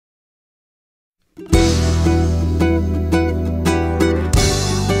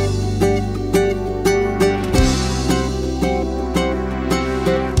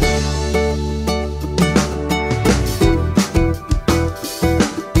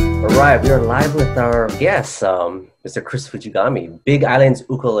right, we are live with our guest, Mr. Kris Fuchigami, Big Island's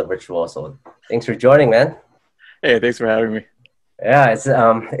Ukulele Virtuoso. Thanks for joining, man. Hey, thanks for having me. Yeah,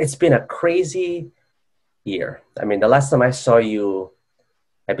 it's been a crazy year. I mean, the last time I saw you,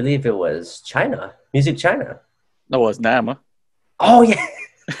 I believe it was China, Music China. No, it was Nama. Oh yeah,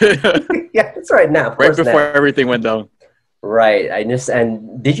 yeah, that's right. Now, of Right course, before now. everything went down. Right.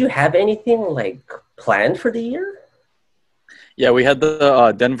 And did you have anything like planned for the year? Yeah, we had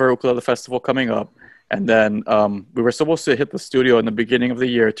the Denver Ukulele Festival coming up, and then we were supposed to hit the studio in the beginning of the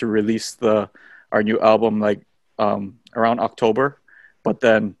year to release our new album like around October, but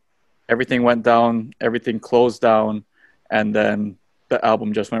then everything went down, everything closed down, and then the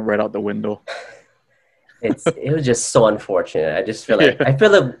album just went right out the window. It was just so unfortunate. I just feel like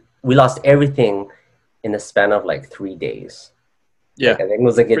Yeah. we lost everything in the span of like 3 days. Yeah, Like, I think it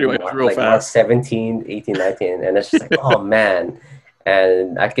was like pretty much real March fast. 17th, 18, 19, and it's just like, oh man.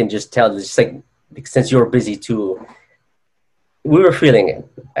 And I can just tell, just like, since you were busy too, we were feeling it.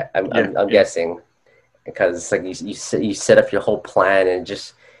 I'm Yeah. guessing, because like you set up your whole plan and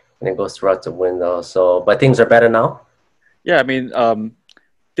it goes throughout the window. So, but things are better now. Yeah, I mean,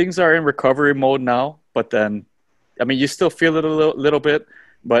 things are in recovery mode now, but then, I mean, you still feel it a little bit,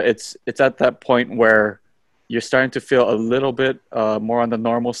 but it's at that point where you're starting to feel a little bit more on the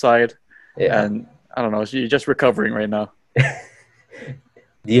normal side, Yeah. and I don't know, you're just recovering right now.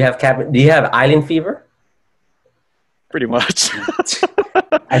 Do you have island fever? Pretty much.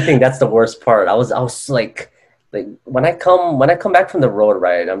 I think that's the worst part. I was like when I come back from the road,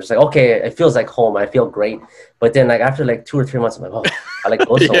 right? I'm just like, okay, it feels like home. I feel great. But then like after like 2 or 3 months, I'm like, oh, I like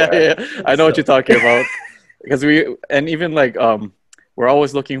go somewhere. Yeah, I know what you're talking about. Because even like we're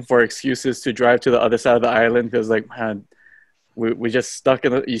always looking for excuses to drive to the other side of the island, because like, man, we just stuck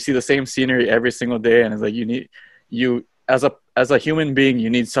in you see the same scenery every single day, and it's like you as a human being, you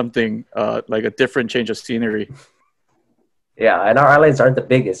need something like a different change of scenery. Yeah, and our islands aren't the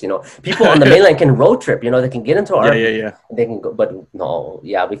biggest, People on the mainland can road trip, they can get into our Yeah. they can go, but no,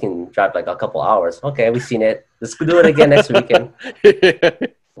 yeah, we can drive like a couple hours. Okay, we've seen it. Let's do it again next weekend.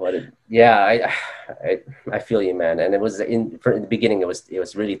 Yeah, I feel you, man. And it was in the beginning, it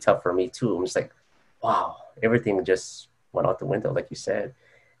was really tough for me too. I'm just like, wow, everything just went out the window, like you said.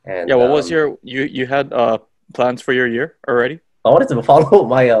 And Yeah, what was you had plans for your year already? I wanted to follow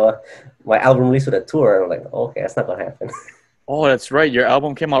my album release with a tour, and I'm like, okay, that's not gonna happen. Oh, that's right. Your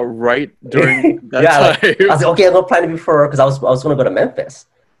album came out right during that Yeah, time. like, I was like, okay, I'm gonna plan it before, because I was gonna go to Memphis,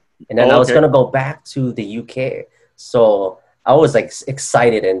 and then Oh, I was okay. gonna go back to the UK. So I was like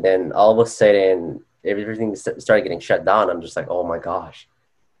excited, and then all of a sudden everything started getting shut down. I'm just like, oh my gosh.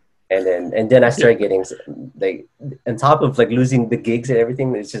 And then I started getting like, on top of like losing the gigs and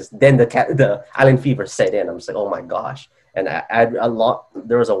everything. It's just then the island fever set in. I'm just like, oh my gosh. And I had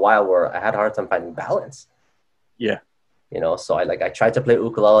there was a while where I had a hard time finding balance. Yeah. So I tried to play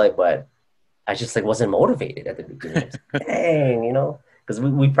ukulele, but I just like wasn't motivated at the beginning. Dang, because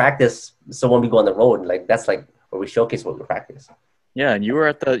we practice. So when we go on the road, like that's like where we showcase what we practice. Yeah, and you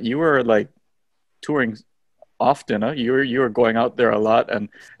were like touring often, huh? You were going out there a lot, and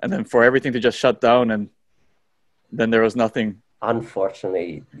then for everything to just shut down, and then there was nothing.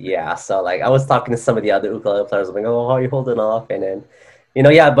 Unfortunately, yeah. So like I was talking to some of the other ukulele players, I'm like, oh, how are you holding off? And then,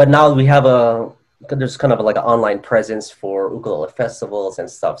 yeah. But now there's kind of like an online presence for ukulele festivals and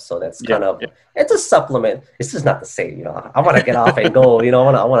stuff. So that's kind of it's a supplement. It's just not the same, I want to get off and go.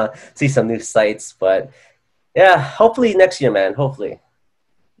 I want to see some new sites. But yeah, hopefully next year, man. Hopefully.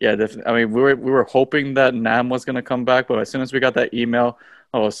 Yeah, definitely. I mean, we were hoping that Nam was gonna come back, but as soon as we got that email,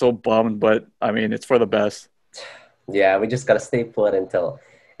 I was so bummed. But I mean, it's for the best. Yeah, we just gotta stay put until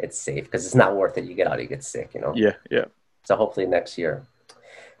it's safe, because it's not worth it. You get out, you get sick, Yeah. So hopefully next year.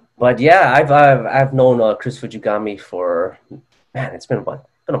 But yeah, I've known Kris Fuchigami for, man, it's been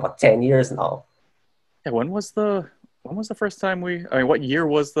about 10 years now. Yeah. When was the first time I mean, what year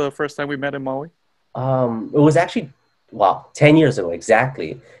was the first time we met in Maui? It was actually, wow, 10 years ago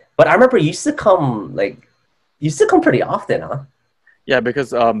exactly. But I remember you used to come pretty often, huh? Yeah,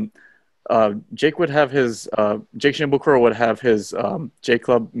 because Jake would have his Jake Shimabukuro would have his J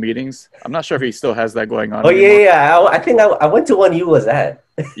Club meetings. I'm not sure if he still has that going on Oh anymore. yeah. I think I went to one you was at.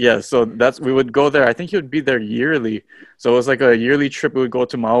 Yeah, so we would go there. I think he would be there yearly. So it was like a yearly trip. We would go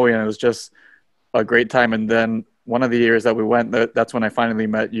to Maui, and it was just a great time. And then one of the years that we went, that's when I finally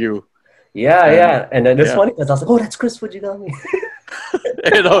met you. Yeah. And then it's funny because I was like, oh, that's Kris Fuchigami.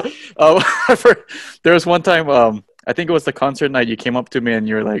 There was one time, I think it was the concert night. You came up to me and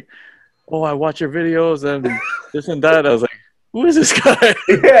you're like, "Oh, I watch your videos and this and that." I was like, who is this guy?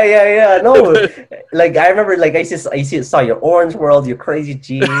 Yeah. No, like I remember, like saw your Orange World, your Crazy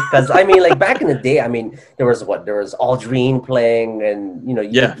G. Because I mean, like back in the day, I mean, there was Aldrine playing, and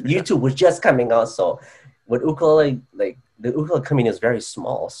Yeah, YouTube was just coming out. So with ukulele, like the ukulele community is very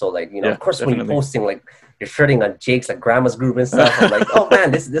small. So like yeah, of course, when you're definitely. posting like you're shirting on Jake's like Grandma's Groove and stuff, I'm like, oh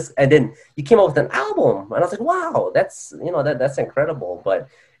man, this, and then you came up with an album, and I was like, wow, that's that's incredible. But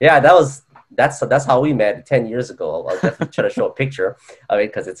yeah, that's how we met 10 years ago. I'll definitely try to show a picture of it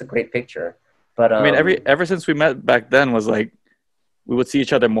because it's a great picture. But I mean, ever since we met back then was like we would see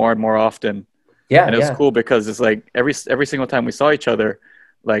each other more and more often, and it was yeah. cool because it's like every single time we saw each other,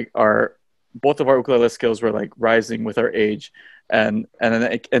 like our both of our ukulele skills were like rising with our age, and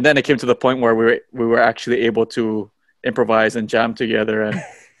then it came to the point where we were actually able to improvise and jam together,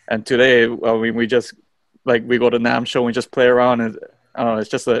 and today, well, we just like we go to Nam show and we just play around, and I don't know, it's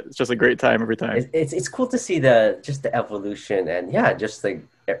just a great time every time. It's cool to see the evolution, and yeah, just like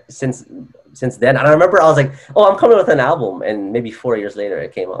since then. And I remember I was like, oh, I'm coming with an album, and maybe 4 years later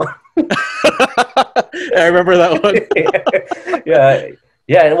it came out. I remember that one. Yeah.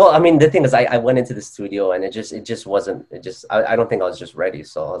 Yeah, well, I mean, the thing is, I went into the studio and it just wasn't. I don't think I was just ready.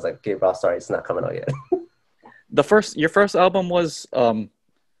 So I was like, okay, bro, sorry, it's not coming out yet. Your first album was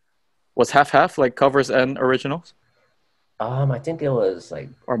half half, like covers and originals, I think it was like,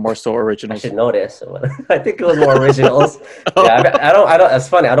 or more so I originals. should know this. But I think it was more originals. Oh, Yeah, I don't. It's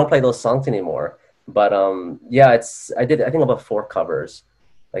funny. I don't play those songs anymore. But yeah, I did. I think about 4 covers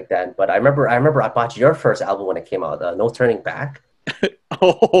like that. But I remember I bought your first album when it came out, No Turning Back,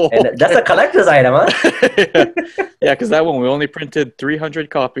 and that's okay. a collector's item, huh? Yeah, because that one we only printed 300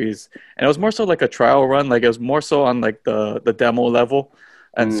 copies, and it was more so like a trial run. Like it was more so on like the demo level,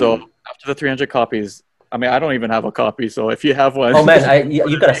 and so Mm. after the 300 copies, I mean, I don't even have a copy. So if you have one, Oh man,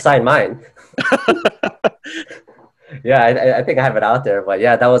 you gotta sign mine. Yeah, I think I have it out there. But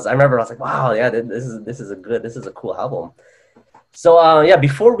yeah, that was. I remember I was like, wow, yeah, this is a cool album. So yeah,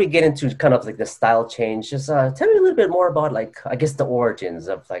 before we get into kind of like the style change, just tell me a little bit more about like I guess the origins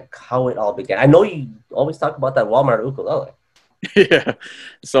of like how it all began. I know you always talk about that Walmart ukulele. Yeah.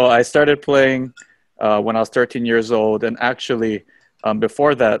 So I started playing when I was 13 years old, and actually,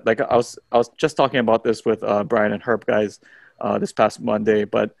 before that, like I was just talking about this with Brian and Herb guys this past Monday.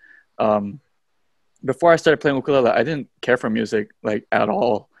 But before I started playing ukulele, I didn't care for music like at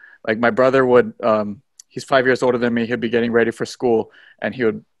all. Like my brother would, he's 5 years older than me. He'd be getting ready for school, and he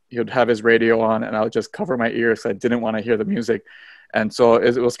would have his radio on, and I would just cover my ears. I didn't want to hear the music, and so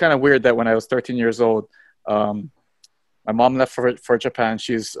it was kind of weird that when I was 13 years old. My mom left for Japan.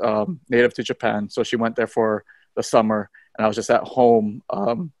 She's native to Japan, so she went there for the summer, and I was just at home,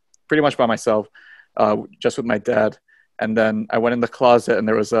 pretty much by myself, just with my dad. And then I went in the closet, and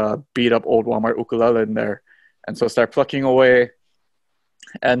there was a beat up old Walmart ukulele in there, and so I started plucking away.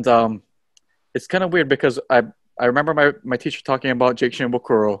 And it's kind of weird because I remember my teacher talking about Jake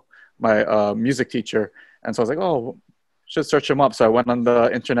Shimabukuro, my music teacher, and so I was like, oh, should search him up. So I went on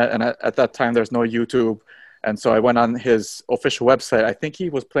the internet, and at that time there's no YouTube. And so I went on his official website. I think he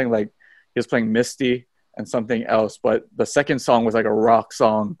was playing Misty and something else, but the second song was like a rock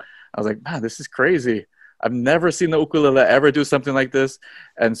song. I was like, man, this is crazy. I've never seen the ukulele ever do something like this.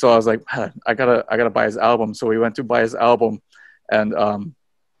 And so I was like, man, I gotta buy his album. So we went to buy his album, and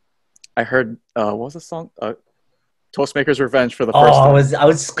I heard what was the song? Toastmaker's Revenge for the Oh, first time. I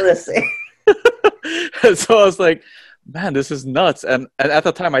was just gonna say. And so I was like, man, this is nuts. And at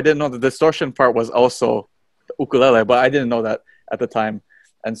the time, I didn't know the distortion part was also ukulele, but I didn't know that at the time.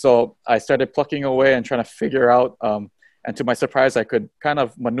 And so I started plucking away and trying to figure out, and to my surprise, I could kind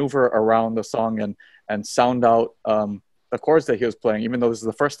of maneuver around the song and sound out the chords that he was playing, even though this is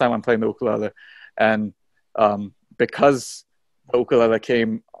the first time I'm playing the ukulele. And because the ukulele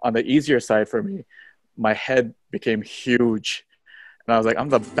came on the easier side for me, my head became huge. And I was like, I'm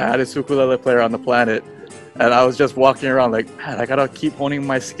the baddest ukulele player on the planet. And I was just walking around like, man, I gotta keep honing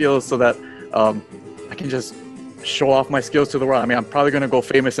my skills so that I can just show off my skills to the world. I mean, I'm probably gonna go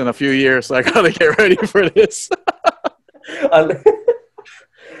famous in a few years, so I gotta get ready for this.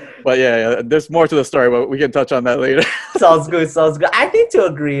 But yeah, there's more to the story, but we can touch on that later. Sounds good. Sounds good. I think to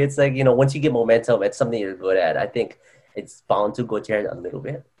agree, it's like once you get momentum, it's something you're good at. I think it's bound to go to your head a little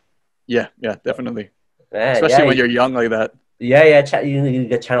bit. Yeah, definitely. Man, Especially when you're young like that. Yeah. You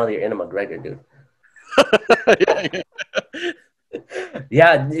get channel your inner McGregor, dude.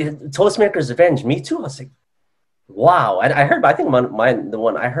 Yeah, Toastmaker's Revenge. Me too. I was like, wow. And I heard. I think mine. The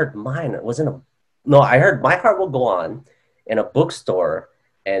one I heard mine was in a. No, I heard My Heart Will Go On in a bookstore,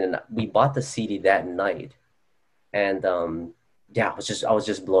 and we bought the CD that night. And yeah, I was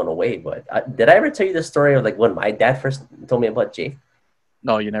just blown away. But did I ever tell you the story of like when my dad first told me about Jake?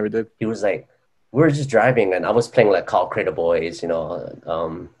 No, you never did. He was like, we were just driving and I was playing like Call Crater Boys,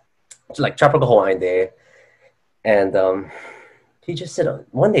 like Tropical Hawaiian Day, and he just said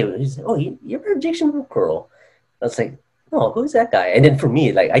one day he said, "Oh, you ever heard Jake Shimabukuro?" I was like, "No, who's that guy?" And then for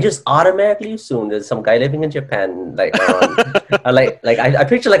me, like I just automatically assumed there's some guy living in Japan, like I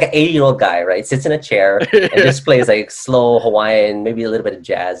picture like an 80-year-old guy, right, sits in a chair and just plays like slow Hawaiian, maybe a little bit of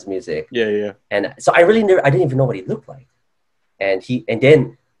jazz music. Yeah, yeah. And so I didn't even know what he looked like. And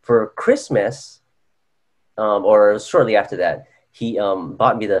then for Christmas, or shortly after that, he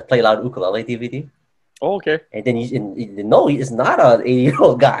bought me the Play Loud Ukulele DVD. Oh, okay. And then no, he's not an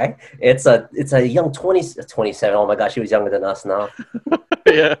 80-year-old guy. It's a young 27. Oh my gosh, he was younger than us now.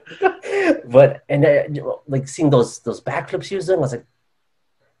 Yeah. But like seeing those backflips he was doing, I was like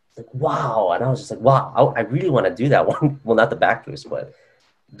wow. And I was just like, wow, I really want to do that one. Well, not the backflips, but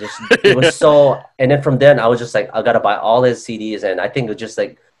just it was so. And then from then I was just like, I gotta buy all his CDs. And I think it was just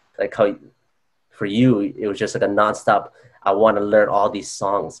like how for you it was just like a nonstop. I want to learn all these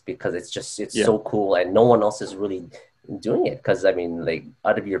songs because it's so cool, and no one else is really doing it. Because I mean, like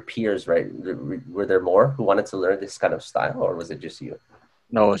out of your peers, right? Were there more who wanted to learn this kind of style, or was it just you?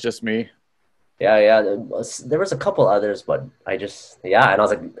 No, it's just me. Yeah. There was a couple others, but I just and I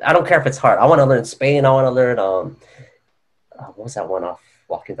was like, I don't care if it's hard. I want to learn Spain. I want to learn what was that one off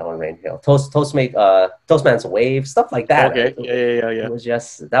Walking Down Rain Hill? Toastman's Wave, stuff like that. Okay. Yeah. It was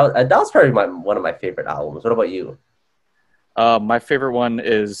just that was probably one of my favorite albums. What about you? My favorite one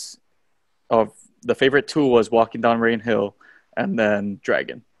is, the favorite two was Walking Down Rain Hill and then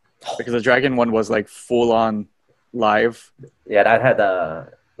Dragon, because the Dragon one was like full on live. Yeah, that had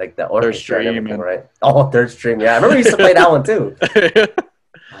the orchestra and everything, and... right? Oh, Third Stream. Yeah, I remember you used to play that one too.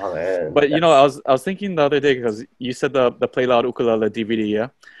 Oh man! But I was thinking the other day, because you said the Play Loud Ukulele DVD, yeah,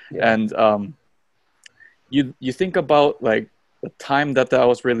 and you think about like the time that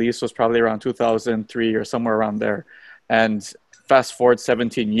was released was probably around 2003 or somewhere around there. And fast forward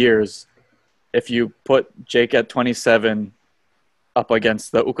 17 years, if you put Jake at 27 up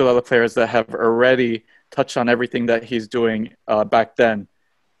against the ukulele players that have already touched on everything that he's doing back then,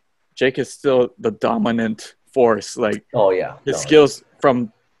 Jake is still the dominant force. Like, his skills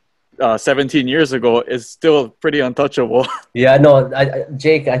from 17 years ago is still pretty untouchable. Yeah, no, I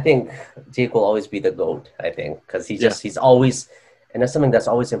think Jake will always be the GOAT, I think, because he's always... And that's something that's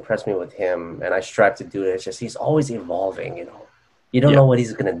always impressed me with him, and I strive to do it. It's just he's always evolving, You don't know what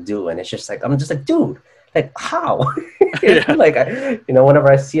he's gonna do, and it's just like I'm just like, dude, like how? Like whenever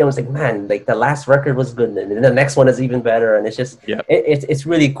I see him, it's like, man, like the last record was good, and then the next one is even better, and it's just it's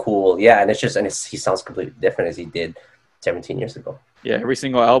really cool, and he sounds completely different as he did 17 years ago. Yeah, every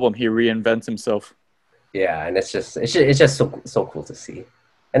single album he reinvents himself. Yeah, and it's just so cool to see,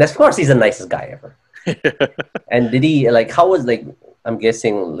 and of course he's the nicest guy ever. And did he how was I'm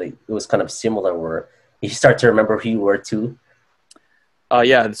guessing it was kind of similar where you start to remember who you were too? So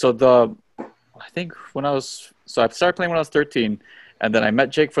I think I started playing when I was 13, and then I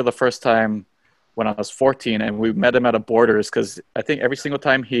met Jake for the first time when I was 14, and we met him at a Borders, because I think every single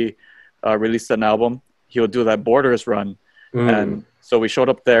time he released an album, he would do that Borders run. And so we showed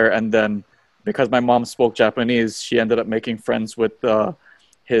up there, and then because my mom spoke Japanese, she ended up making friends with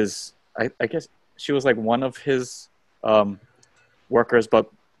his, I guess she was like one of his workers, but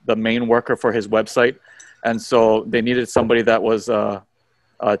the main worker for his website. And so they needed somebody that was a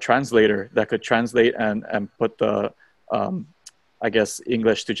translator that could translate and put the, I guess,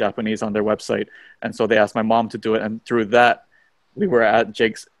 English to Japanese on their website. And so they asked my mom to do it. And through that, we were at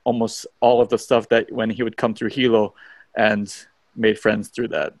Jake's almost all of the stuff that when he would come through Hilo, and made friends through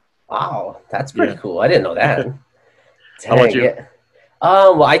that. Wow, that's pretty cool. I didn't know that. Dang, how about you? Yeah.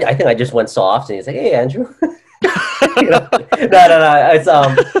 Well, I think I just went soft, and he's like, "Hey, Andrew." No. It's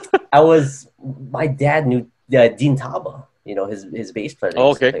I was my dad knew Dean Taba, his bass player that he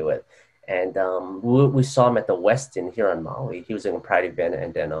used to play with, and we saw him at the Westin here on Maui. He was in a pride event,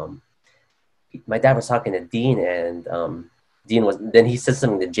 and then my dad was talking to Dean, and then he said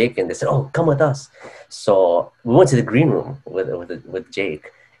something to Jake, and they said, "Oh, come with us." So we went to the green room with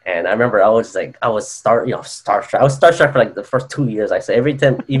Jake. And I remember I was starstruck. I was starstruck for like the first 2 years. I said every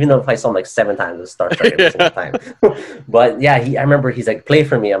time, even though if I saw him like 7 times, I was starstruck every single time. But yeah, I remember he's like, "Play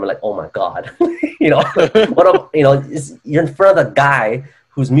for me." I'm like, "Oh my god," you're in front of the guy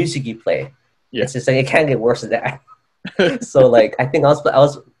whose music you play. Yeah. It's just like it can't get worse than that. So like I think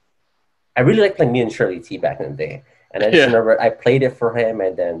I really like playing Me and Shirley T back in the day, and I just remember I played it for him,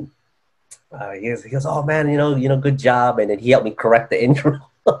 and then he goes, "Oh man, good job," and then he helped me correct the intro.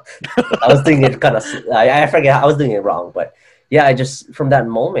 I was doing it I forget, I was doing it wrong, but yeah, I just from that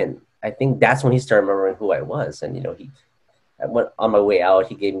moment, I think that's when he started remembering who I was, and I went on my way out.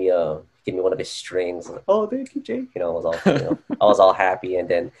 He gave me one of his strings. Like, oh, thank you, Jake. I was all I was all happy, and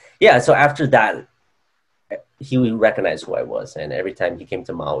then yeah. So after that, he would recognize who I was, and every time he came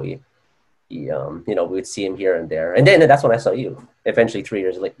to Maui, we would see him here and there, and then that's when I saw you. Eventually, 3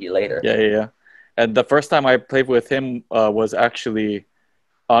 years later. Yeah, yeah, yeah. And the first time I played with him was actually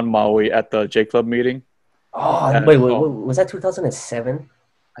on Maui at the J Club meeting. Oh, And wait, was that 2007?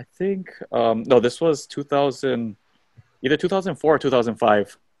 I think no, this was 2000, either 2004 or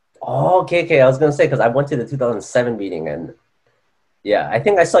 2005. Oh, okay. I was gonna say because I went to the 2007 meeting, and yeah, I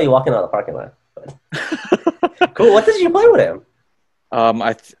think I saw you walking out of the parking lot. But... Cool. What did you play with him? Oh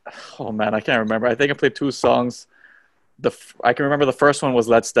man, I can't remember. I think I played two songs. I can remember the first one was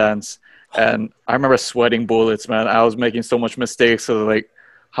Let's Dance, and I remember sweating bullets, man. I was making so much mistakes. So like,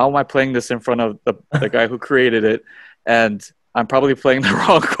 how am I playing this in front of the guy who created it? And I'm probably playing the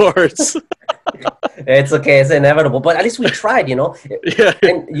wrong chords. It's okay. It's inevitable. But at least we tried, Yeah.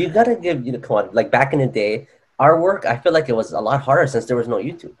 And you gotta give, come on. Like back in the day, our work, I feel like it was a lot harder since there was no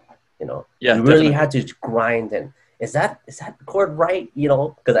YouTube. Yeah, You really definitely. had to grind and is that chord right?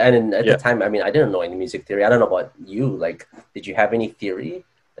 Because at the time, I mean, I didn't know any music theory. I don't know about you. Like, did you have any theory?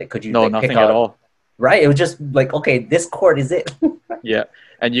 Like, could you No, like pick nothing at out? all. Right? It was just like, okay, this chord is it. Yeah,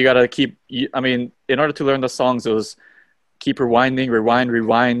 and you gotta keep. I mean, in order to learn the songs, it was keep rewinding,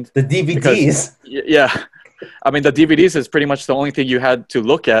 rewind, The because DVDs. yeah, I mean the DVDs is pretty much the only thing you had to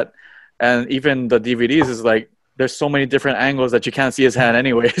look at, and even the DVDs is like there's so many different angles that you can't see his hand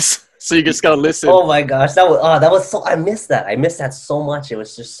anyways. So you just gotta listen. Oh my gosh, that was so. I missed that. I missed that so much. It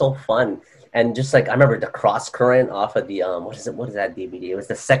was just so fun. And just like I remember the cross current off of the what is it? What is that DVD? It was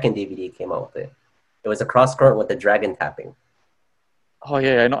the second DVD came out with it. It was a cross current with the dragon tapping, Oh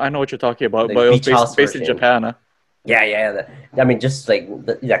yeah, I know what you're talking about, like but it was beach house based in version. Japan. Huh? Yeah. I mean, just like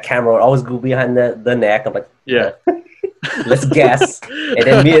the camera would always go behind the neck. I'm like, Yeah. let's guess. And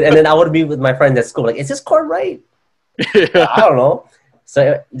then I would be with my friends at school. Like, is this chord right? Yeah. I don't know.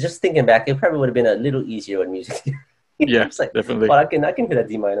 So just thinking back, it probably would have been a little easier with music. Yeah, It's like, definitely. well, I can hit a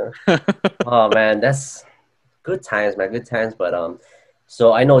D minor. Oh man, that's good times, man. Good times. But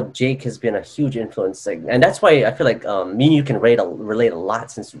so I know Jake has been a huge influence, like, and that's why I feel like me and you can relate a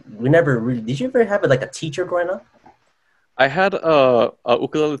lot since we never really. Did you ever have like a teacher growing up? I had a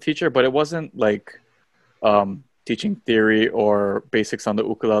ukulele teacher, but it wasn't like teaching theory or basics on the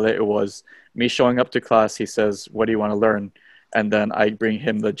ukulele. It was me showing up to class. He says, "What do you want to learn?" And then I bring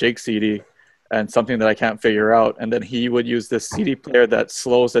him the Jake CD and something that I can't figure out. And then he would use this CD player that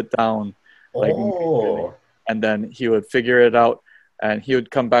slows it down, like majorly. Oh, And then he would figure it out, and he would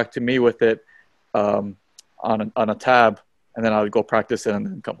come back to me with it on a tab, and then I would go practice it and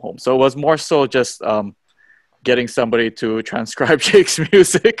then come home. So it was more so just getting somebody to transcribe Jake's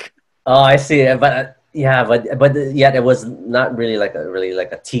music. oh, I see. But yeah, but yeah, it was not really like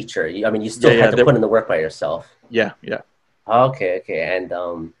a teacher. I mean, you Yeah, still had yeah, to put in the work by yourself. yeah. Okay, and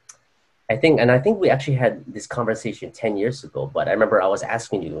I think we actually had this conversation 10 years ago. But I remember I was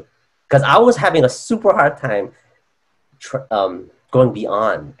asking you because I was having a super hard time going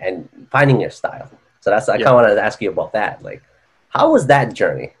beyond and finding your style. So I kind Yeah. of wanted to ask you about that. Like, how was that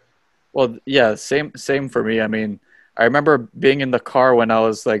journey? Well, yeah, same for me. I mean, I remember being in the car when I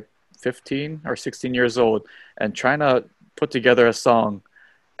was like 15 or 16 years old and trying to put together a song,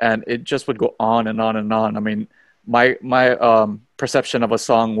 and it just would go on and on and on. I mean, my perception of a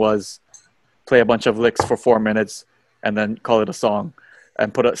song was play a bunch of licks for 4 minutes and then call it a song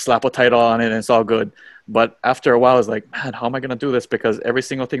and slap a title on it and it's all good. But after a while, it's like, man, how am I gonna do this? Because every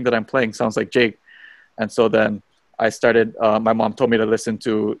single thing that I'm playing sounds like Jake. And so then I started. My mom told me to listen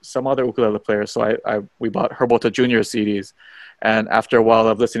to some other ukulele players, so we bought Herbota Jr. CDs. And after a while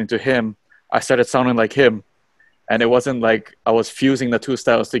of listening to him, I started sounding like him. And it wasn't like I was fusing the two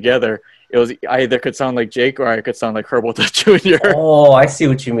styles together. It was I either could sound like Jake or I could sound like Herbota Jr. Oh, I see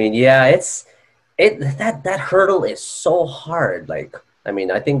what you mean. Yeah, that hurdle is so hard. Like, I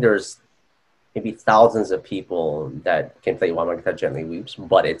mean, I think there's maybe thousands of people that can play One More Guitar Gently Weeps,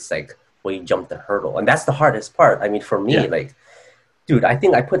 but it's like when you jump the hurdle, and that's the hardest part. I mean, for me, Yeah. like, dude, I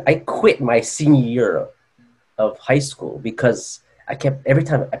think I quit my senior year of high school because I kept every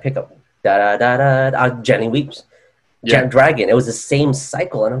time I pick up da da da da Gently Weeps, Yeah. Dragon. It was the same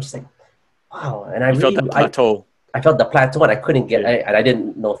cycle, and I'm just like, wow. And You felt that plateau. I felt the plateau, and I couldn't get, Yeah. and I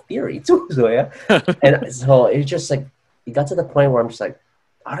didn't know theory too. So yeah, and so it just like it got to the point where I'm just like,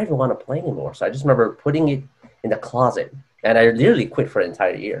 I don't even want to play anymore. So I just remember putting it in the closet, and I literally quit for an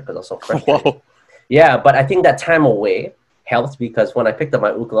entire year because I was so frustrated. Whoa. Yeah, but I think that time away helped because when I picked up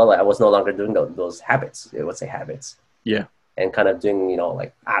my ukulele, I was no longer doing those habits. I would say habits. Yeah. and kind of doing,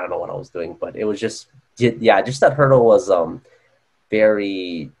 like, I don't know what I was doing, but it was just that hurdle was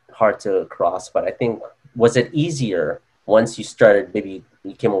very hard to cross. But I think, was it easier once you started, maybe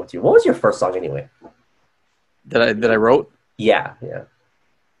you came up with what was your first song anyway? That I wrote? Yeah.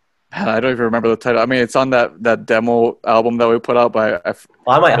 I don't even remember the title. I mean, it's on that demo album that we put out. But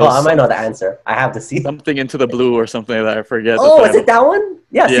I might know the answer. I have to see. Something Into the Blue or something like that. I forget. Oh, is it that one?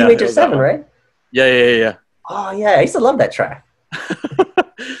 Yeah, C major 7, right? Yeah. Oh yeah, I used to love that track.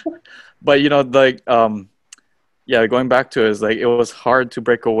 But going back to it is like it was hard to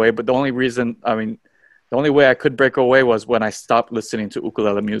break away. But the only way I could break away was when I stopped listening to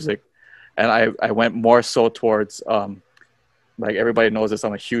ukulele music, and I went more so towards like everybody knows this,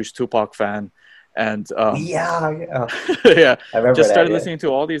 I'm a huge Tupac fan, and yeah, yeah, I remember just started that, listening to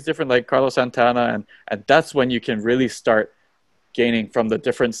all these different, like Carlos Santana, and that's when you can really start gaining from the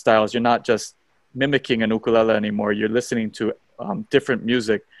different styles. You're not just mimicking an ukulele anymore. You're listening to different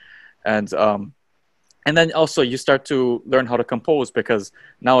music, and then also you start to learn how to compose, because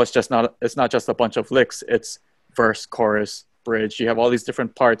now it's not just a bunch of licks. It's verse, chorus, bridge. You have all these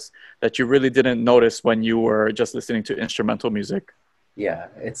different parts that you really didn't notice when you were just listening to instrumental music. Yeah,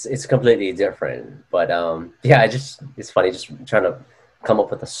 it's completely different. But it's funny just trying to come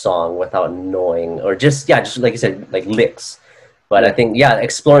up with a song without knowing, or just like you said, like licks. But I think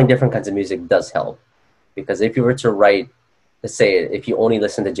exploring different kinds of music does help, because if you were to write, let's say, if you only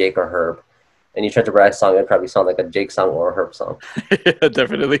listen to Jake or Herb, and you tried to write a song, it'd probably sound like a Jake song or a Herb song. Yeah,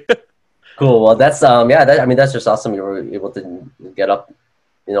 definitely. Cool. Well, that's that's just awesome. You were able to get up,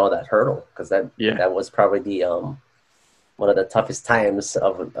 that hurdle, because that was probably the one of the toughest times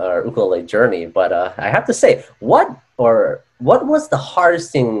of our ukulele journey. But I have to say, what was the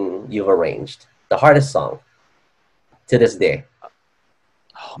hardest thing you've arranged? The hardest song to this day?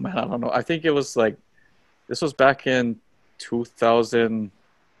 Oh man, I don't know. I think it was like, this was back in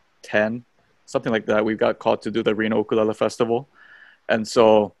 2010, something like that. We got called to do the Reno Ukulele Festival, and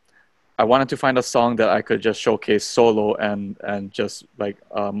so I wanted to find a song that I could just showcase solo and just like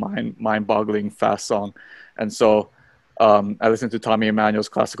a mind-boggling fast song. And so I listened to Tommy Emmanuel's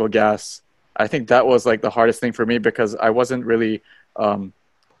Classical Gas. I think that was like the hardest thing for me, because I wasn't really like,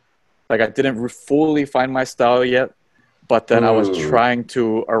 I didn't fully find my style yet, but then I was trying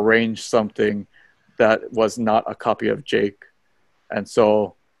to arrange something that was not a copy of Jake. And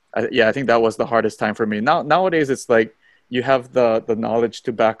so I think that was the hardest time for me. Nowadays it's like, you have the knowledge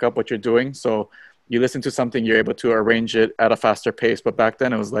to back up what you're doing. So you listen to something, you're able to arrange it at a faster pace. But back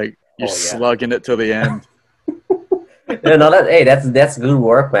then it was like, you're slugging it till the end. That's good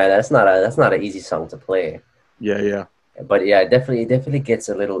work, man. That's not an easy song to play. Yeah. But it definitely gets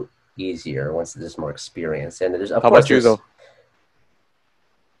a little easier once there's more experience. And how about you though?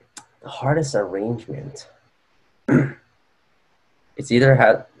 The hardest arrangement. It's either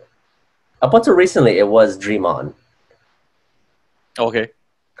had, up until recently, it was Dream On. Okay.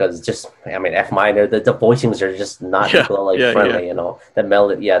 Because F minor, the voicings are just not friendly. The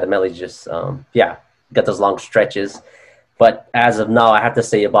melody just got those long stretches. But as of now, I have to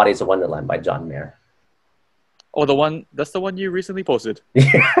say, Your Body's a Wonderland by John Mayer. Oh, that's the one you recently posted.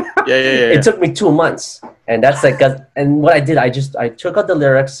 Yeah. It took me 2 months, and that's like, and what I did, I took out the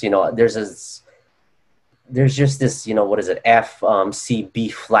lyrics. There's just this, what is it, F, C, B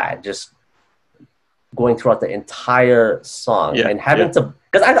flat, just going throughout the entire song, and having to,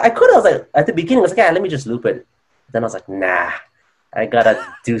 because I was like, at the beginning I was like, let me just loop it. Then I was like, nah, I gotta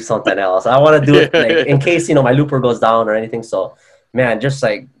do something else. I want to do it like, in case my looper goes down or anything. So man, just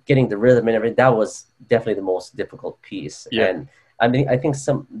like getting the rhythm and everything, that was definitely the most difficult piece. And I think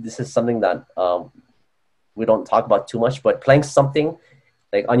this is something that we don't talk about too much, but playing something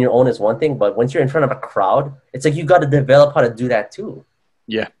like on your own is one thing, but once you're in front of a crowd, it's like you got to develop how to do that too.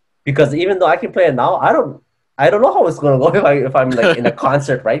 Yeah. Because even though I can play it now, I don't know how it's going to go if I'm like in a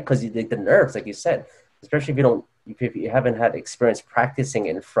concert, right? Because you take the nerves, like you said, especially if you haven't had experience practicing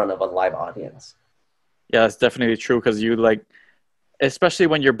in front of a live audience. Yeah, it's definitely true, because you like, especially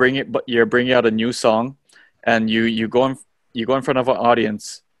when you're bringing out a new song, and you go in front of an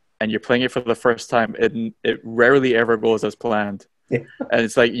audience and you're playing it for the first time. It rarely ever goes as planned, and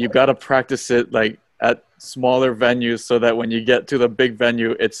it's like you got to practice it like at smaller venues so that when you get to the big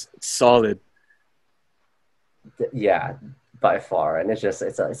venue, it's solid. Yeah, by far. And it's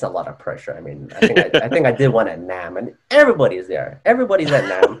a lot of pressure. I mean, I think I did one at NAMM, and everybody's there. Everybody's at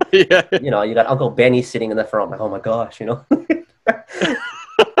NAMM. Yeah. You got Uncle Benny sitting in the front. I'm like, oh my gosh, And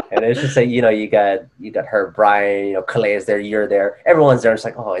it's just like, you got Herb, Brian, Calais is there, you're there. Everyone's there. It's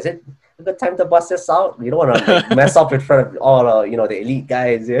like, oh, is it a good time to bust this out. You don't want to like, mess up in front of all the elite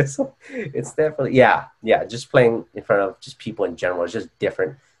guys. Yeah, so it's definitely yeah. Just playing in front of just people in general is just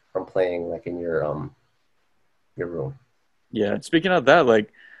different from playing like in your room. Yeah. Speaking of that,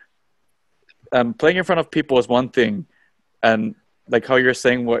 like playing in front of people is one thing, and like how you're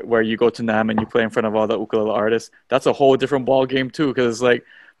saying where you go to NAM and you play in front of all the ukulele artists, that's a whole different ball game too. Because it's like,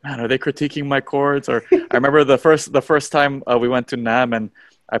 man, are they critiquing my chords? Or I remember the first time we went to NAM and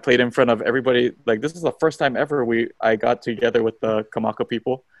I played in front of everybody. Like this is the first time ever I got together with the Kamaka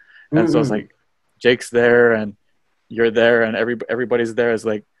people, and so it's like Jake's there and you're there and everybody's there. Is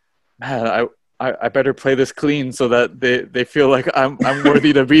like, man, I better play this clean so that they feel like I'm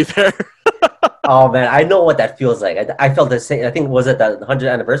worthy to be there. Oh man, I know what that feels like. I felt the same. I think was it the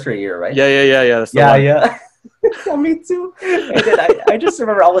 100th anniversary year, right? Yeah. That's the one. Yeah. Yeah, me too. And then I just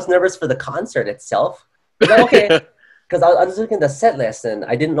remember I was nervous for the concert itself. Like, okay, because I was looking at the set list and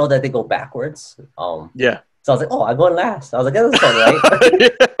I didn't know that they go backwards. Yeah. So I was like, oh, I'm going last. I was like, that's fun,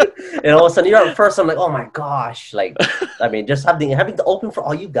 right? And all of a sudden you're up first. I'm like, oh my gosh! Like, I mean, just having to open for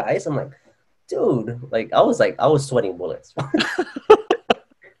all you guys. I'm like, dude, like I was sweating bullets.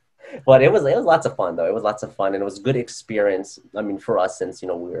 But it was lots of fun though. It was lots of fun and it was a good experience. I mean, for us since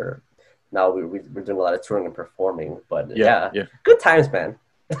we're doing a lot of touring and performing. But yeah. Good times, man.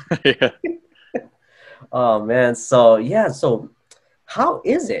 Yeah. Oh man, so how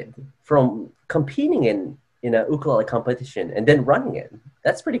is it from competing in a ukulele competition and then running it?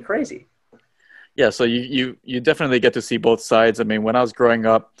 That's pretty crazy. Yeah, so you definitely get to see both sides. I mean, when I was growing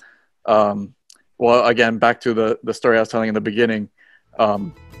up, well, again, back to the story I was telling in the beginning,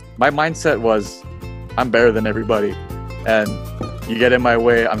 my mindset was, I'm better than everybody, and you get in my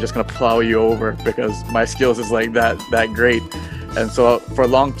way, I'm just gonna plow you over because my skills is like that great. And so for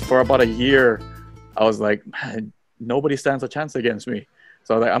about a year, I was like, man, nobody stands a chance against me.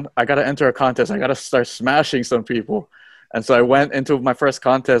 So I gotta enter a contest. I gotta start smashing some people. And so I went into my first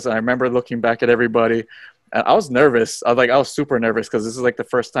contest, and I remember looking back at everybody, and I was nervous. I was super nervous because this is like the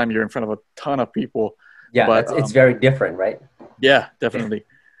first time you're in front of a ton of people. Yeah, but it's very different, right? Yeah, definitely.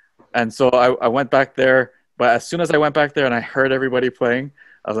 And so I went back there, but as soon as I went back there and I heard everybody playing,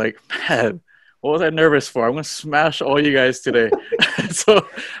 I was like, man, what was I nervous for? I'm going to smash all you guys today. So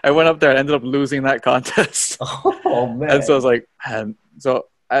I went up there and ended up losing that contest. Oh, man. And so I was like, man. So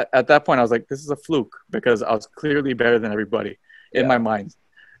at that point, I was like, this is a fluke because I was clearly better than everybody in my mind.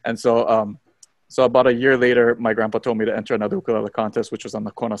 And so so about a year later, my grandpa told me to enter another ukulele contest, which was on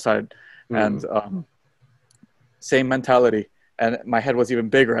the Kona side. And same mentality. And my head was even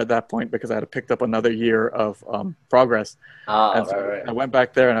bigger at that point because I had picked up another year of progress. And so right. I went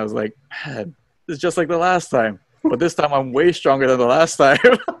back there and I was like, man, this is just like the last time. But this time I'm way stronger than the last time.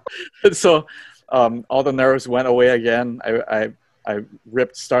 And so all the nerves went away again. I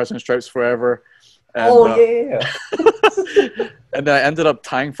ripped Stars and Stripes Forever. And, yeah. And then I ended up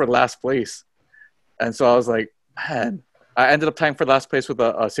tying for last place. And so I was like, man, I ended up tying for last place with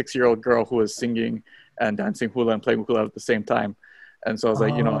a 6-year-old girl who was singing and dancing hula and playing ukulele at the same time. And so I was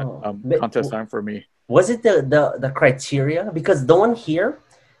like, contest time for me. Was it the criteria? Because the one here,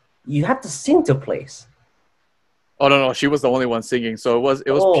 you have to sing to place. Oh, no, she was the only one singing. So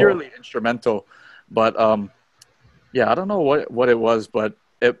it was purely instrumental. But yeah, I don't know what it was, but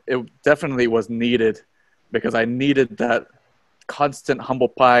it definitely was needed because I needed that constant humble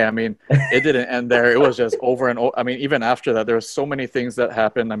pie. I mean, it didn't end there. It was just over and over. I mean, even after that, there were so many things that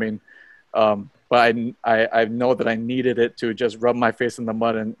happened. I mean, but I know that I needed it to just rub my face in the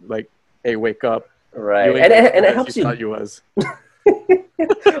mud and like, hey, wake up. Right. And it helps you. Thought you was.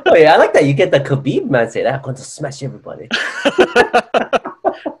 Oh yeah, I like that. You get the Khabib mindset. I'm going to smash everybody.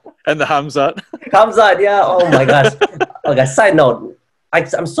 And the Hamzat. Hamzat, yeah. Oh my gosh. Okay, side note.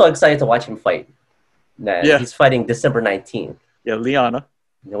 I'm so excited to watch him fight. Yeah. He's fighting December 19th. Yeah, Liana.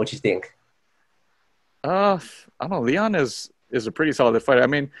 What you think? I don't know. Leon is a pretty solid fighter. I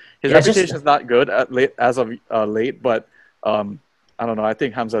mean, his reputation is not good as of late, but I don't know. I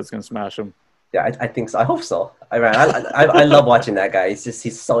think Hamzat's going to smash him. Yeah, I think so. I hope so. I love watching that guy.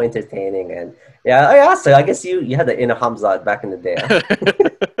 He's so entertaining, and so I guess you had the inner Hamzat back in the day.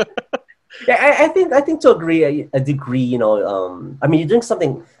 Yeah, I think to a degree, I mean, you're doing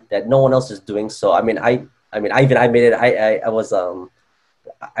something that no one else is doing. So I mean, I admitted I was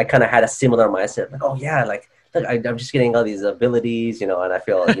I kind of had a similar mindset. Like, oh yeah, like look, I'm just getting all these abilities, and I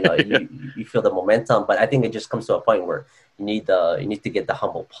feel you feel the momentum. But I think it just comes to a point where you need to get the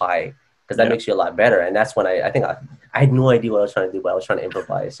humble pie. Because that makes you a lot better. And that's when I think I had no idea what I was trying to do, but I was trying to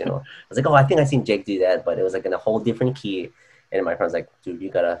improvise, I was like, I think I seen Jake do that, but it was like in a whole different key. And my friend's like, dude, you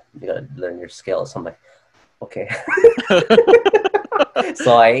gotta learn your skills. So I'm like, okay.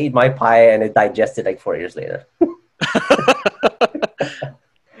 So I ate my pie and it digested like 4 years later.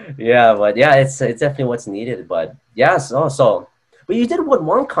 Yeah, but yeah, it's definitely what's needed. But yeah, but you did win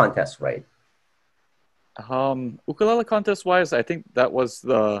one contest, right? Ukulele contest wise, I think that was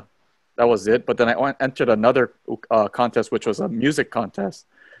it. But then entered another contest, which was a music contest.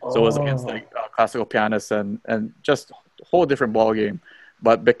 So it was against Oh, like classical pianists and just a whole different ball game.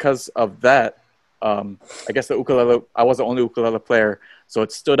 But because of that, I guess the ukulele, I was the only ukulele player, so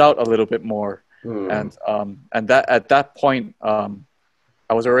it stood out a little bit more. hmm. And that at that point,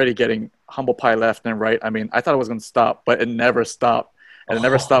 I was already getting humble pie left and right. I mean, I thought it was going to stop, but it never stopped, and it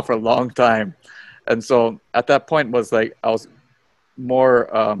never stopped Oh, for a long time. And so at that point was like I was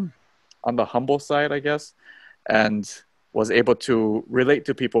more on the humble side, I guess, and was able to relate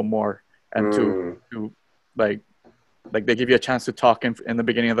to people more and hmm. to like they give you a chance to talk in the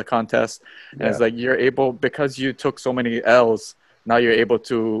beginning of the contest, and it's Yeah. like you're able, because you took so many L's, now you're able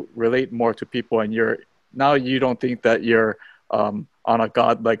to relate more to people, and now you don't think that you're on a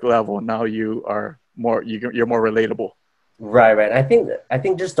godlike level. Now you are more, you're more relatable. Right, right. I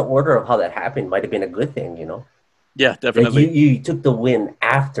think just the order of how that happened might have been a good thing, you know. Yeah, Like you definitely. you took the win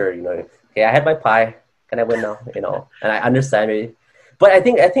after, you know. Okay, I had my pie. Can I win now? You know, and I understand it. But I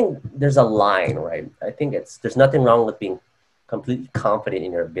think there's a line, right? I think there's nothing wrong with being completely confident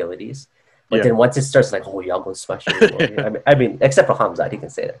in your abilities. But Yeah. then once it starts like, oh, y'all gonna smash everyone. I mean, except for Hamza, he can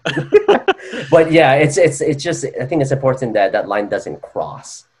say that. But yeah, it's just I think it's important that that line doesn't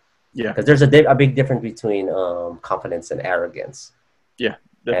cross Yeah. because there's a big difference between confidence and arrogance. Yeah,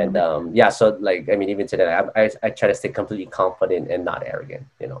 And definitely. yeah, so like I mean, even today, I try to stay completely confident and not arrogant,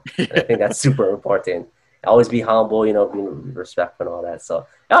 you know. And I think that's super important. Always be humble, you know, be respectful and all that. So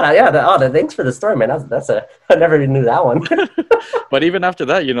thanks for the story, man. That's a I never even knew that one. But even after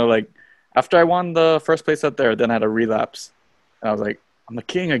that, like after I won the first place up there, then I had a relapse, and I was like, I'm the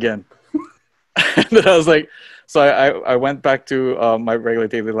king again. And then I was like, so I went back to my regular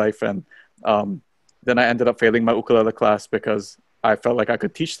daily life, and um, then I ended up failing my ukulele class because I felt like I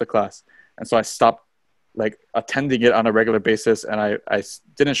could teach the class, and so I stopped like attending it on a regular basis, and I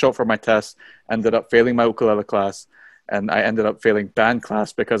didn't show up for my test, ended up failing my ukulele class, and I ended up failing band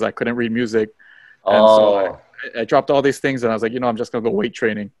class because I couldn't read music, and so Oh, I dropped all these things, and I was like, I'm just gonna go weight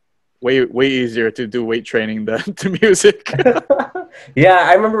training. Way easier to do weight training than to music. yeah,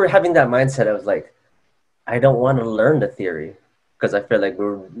 I remember having that mindset. I was like, I don't want to learn the theory because I feel like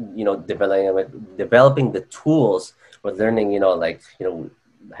we're, you know, developing the tools. We're learning, you know, like, you know,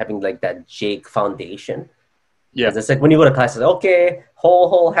 having like that Jake foundation. Yeah. Because it's like when you go to class, it's like, okay,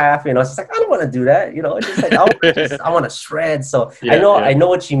 whole half, you know, it's just like I don't want to do that, you know. It's just like I want to shred. So Yeah, I yeah, know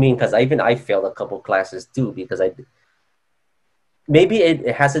what you mean because I failed a couple classes too because I maybe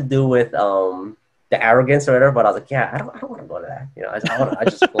it has to do with the arrogance or whatever. But I was like, yeah, I don't want to go to that, you know. I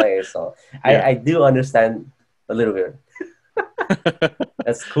just play. So yeah. I do understand a little bit.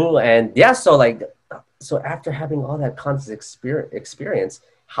 That's cool. And yeah, so like so after having all that contest experience,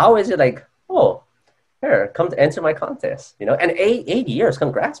 how is it like? Oh, here, come to enter my contest, you know, and 8 years.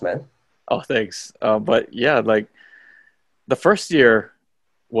 Congrats, man. Oh, thanks. But yeah, like the first year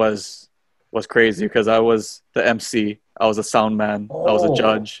was crazy because I was the MC, I was a sound man, I was a Oh,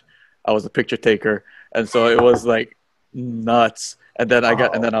 judge, I was a picture taker, and so it was like nuts. And then wow.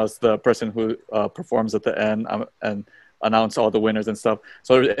 I was the person who performs at the end, and announce all the winners and stuff.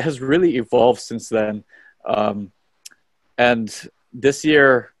 So it has really evolved since then. Um, and this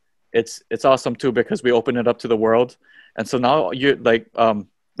year it's awesome too because we open it up to the world, and so now you like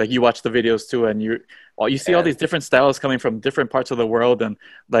you watch the videos too, and you see all Yeah. these different styles coming from different parts of the world. And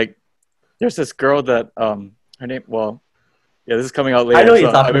like there's this girl that her name, well, yeah, this is coming out I know later, what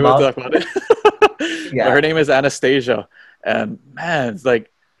you're so I talking mean we'll about. talk about it. But her Yeah. name is Anastasia, and man, it's like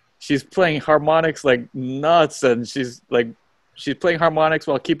she's playing harmonics like nuts, and she's playing harmonics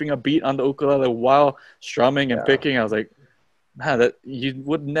while keeping a beat on the ukulele while strumming and Yeah. picking. I was like, man, that you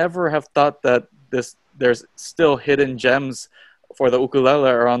would never have thought that there's still hidden gems for the ukulele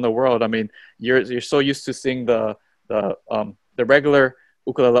around the world. I mean, you're so used to seeing the regular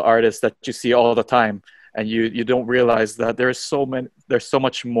ukulele artists that you see all the time, and you don't realize that there's so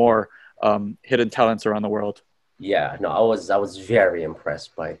much more hidden talents around the world. Yeah. No, I was very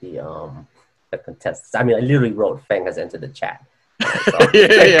impressed by the contestants. I mean, I literally wrote Fang has entered the chat when I saw Yeah,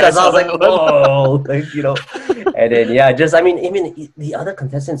 I because I saw was like, that one. whoa, like, you know. And then yeah, just I mean, even the other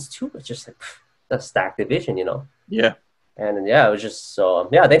contestants too. It's just like the stack division, you know. Yeah. And yeah, it was just so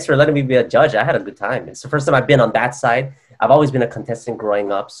yeah. Thanks for letting me be a judge. I had a good time. It's the first time I've been on that side. I've always been a contestant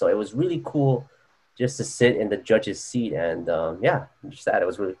growing up, so it was really cool just to sit in the judge's seat. And yeah, just that it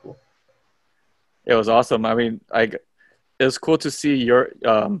was really cool. It was awesome. I mean, it was cool to see your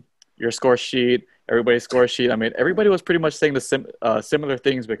score sheet, everybody's score sheet. I mean, everybody was pretty much saying the similar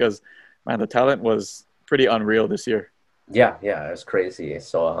things because, man, the talent was pretty unreal this year. Yeah, yeah, it was crazy.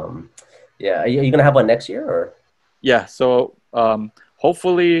 So yeah, are you gonna have one next year or? Yeah, so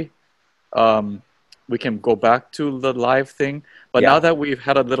hopefully we can go back to the live thing. But now Yeah, that we've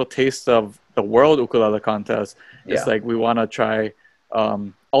had a little taste of the World Ukulele Contest, it's yeah. like we want to try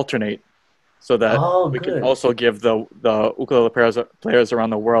alternate so that Oh, we can good. also give the ukulele players around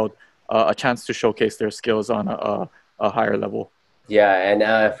the world a chance to showcase their skills on a higher level. Yeah, and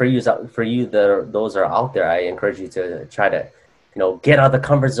those are out there, I encourage you to try to, get out of the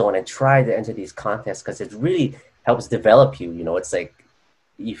comfort zone and try to enter these contests because it really helps develop you. It's like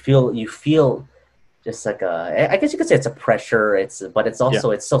you feel just like I guess you could say it's a pressure. But it's Yeah, also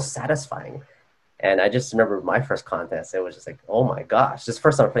it's so satisfying. And I just remember my first contest. It was just like, oh my gosh, this is the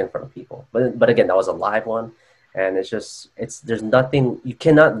first time I'm playing in front of people. But again, that was a live one, and there's nothing, you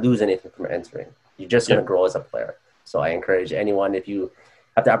cannot lose anything from entering. You're just yeah. gonna grow as a player. So I encourage anyone, if you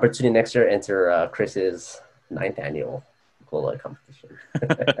have the opportunity next year, enter Chris's ninth annual ukulele competition.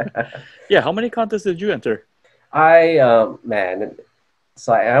 Yeah, how many contests did you enter? Man,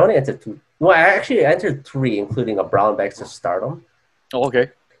 so I only entered two. Well, I actually entered three, including a brown bags to stardom. Oh,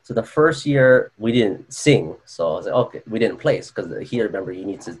 okay. So the first year we didn't sing, so I was like, okay, we didn't place because here, remember, you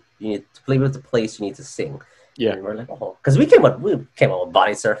need to play with the place, you need to sing. Yeah. And we're like, oh, because we came up with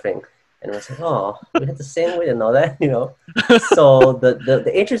body surfing, and we're like, oh, we had to sing, we didn't know that. So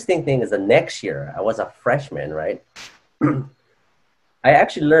the interesting thing is the next year I was a freshman, right? I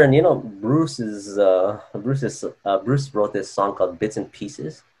actually learned, Bruce wrote this song called "Bits and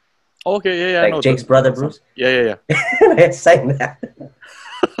Pieces," Okay, yeah, yeah, I like know Jake's I know brother that song. Bruce. Yeah, yeah, And I sang that.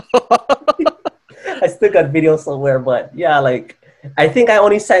 I still got video somewhere, but yeah, like I think I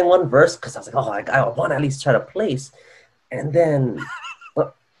only sang one verse because I was like, oh, I want to at least try to place, and then,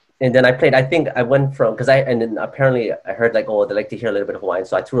 and then I played. I think I went from and then apparently I heard like, oh, they like to hear a little bit of Hawaiian,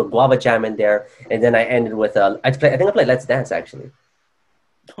 so I threw a guava jam in there, and then I ended with I think I played Let's Dance actually,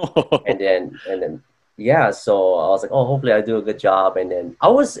 yeah. and then yeah, so I was like, oh, hopefully I do a good job, and then I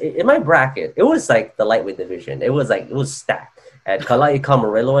was in my bracket. It was like the lightweight division. It was stacked. I had Kalai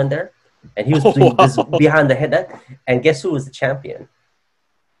Camarillo in there, and he was Oh, this wow. behind the head deck. And guess who was the champion?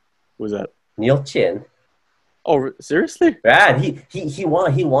 Who's that? Neil Chin. Oh, seriously? Yeah, he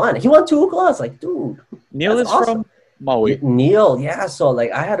won. He won two claws. Like, dude, Neil that's is awesome. from Maui. Neil, yeah. So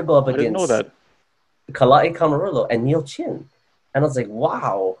like, I had to go up I didn't know against that. Kalai Camarillo and Neil Chin, and I was like,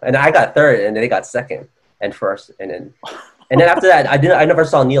 wow. And I got third, and then they got second and first, and then after that, I never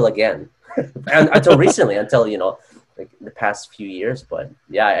saw Neil again until recently, until like the past few years. But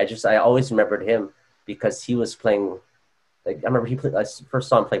yeah, I always remembered him because he was playing. Like I remember I first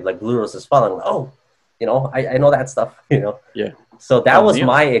saw him play like Blue Roses Fall. And I'm like, oh, I know that stuff. Yeah. So that Oh, was Neil.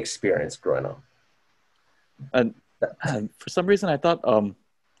 my experience growing up. And for some reason, I thought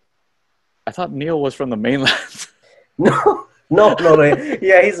Neil was from the mainland. No, no.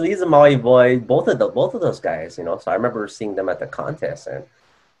 Yeah, he's a Maui boy. Both of those guys. So I remember seeing them at the contest, and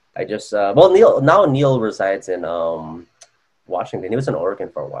I just Neil resides in Washington. He was in Oregon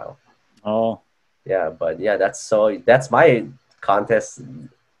for a while. Oh, Yeah, but yeah, that's my contest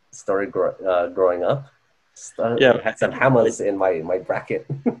story growing up. yeah. Had some Like, hammers in my bracket.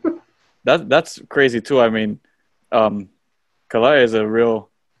 that's crazy too. I mean, Kalai is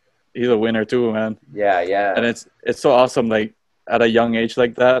he's a winner too, man. Yeah, And yeah, it's so awesome, like at a young age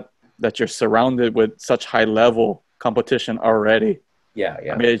like that you're surrounded with such high level competition already. yeah, I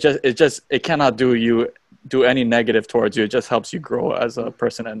yeah. mean, it cannot do any negative towards you. It just helps you grow as a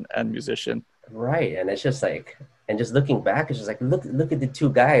person and musician. Right, and it's just like, and just looking back, it's just like look at the two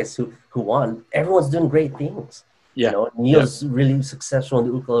guys who won. Everyone's doing great things. Yeah, yeah, Neil's really successful in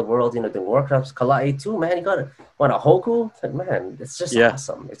the ukulele world. Doing workshops. Kalai too, man. He won a hoku. It's like, man, it's just yeah.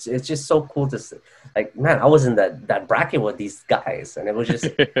 awesome. It's just so cool to see. Like, man, I was in that bracket with these guys, and it was just,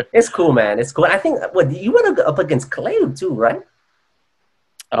 it's cool, man. It's cool. I think you went up against Kaleu too, right?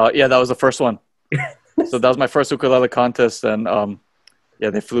 Yeah, that was the first one. So that was my first ukulele contest, and yeah,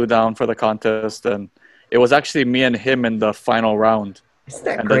 they flew down for the contest, and it was actually me and him in the final round. Isn't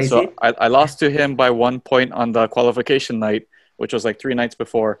that And then crazy? so I lost to him by 1 point on the qualification night, which was like 3 nights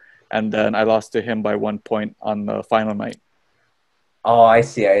before, and then I lost to him by 1 point on the final night. Oh, I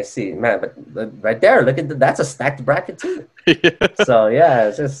see, man. But right there, look at that's a stacked bracket too. Yeah. So yeah,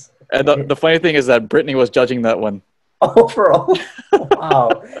 it's just And the funny thing is that Brittany was judging that one. overall. Wow,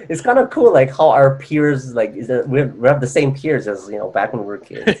 it's kind of cool, like how our peers, like, we have the same peers as back when we were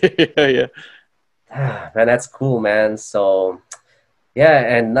kids. Yeah, yeah. Man, that's cool, man. So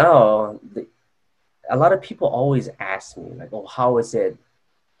yeah, and now a lot of people always ask me like, "Oh, how is it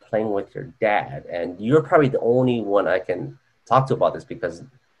playing with your dad?" And you're probably the only one I can talk to about this because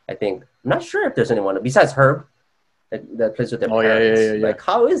I think I'm not sure if there's anyone besides Herb that plays with their Oh yeah, yeah, parents. yeah, yeah. Like,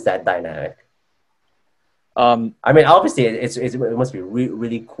 how is that dynamic? Um, I mean, obviously, it must be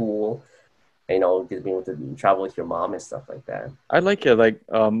really cool, you know, being able to travel with your mom and stuff like that. I like it. Like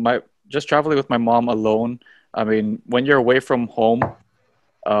my just traveling with my mom alone. I mean, when you're away from home,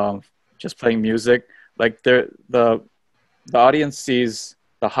 um, just playing music, like the audience sees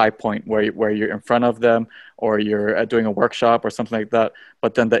the high point where you're in front of them or you're doing a workshop or something like that.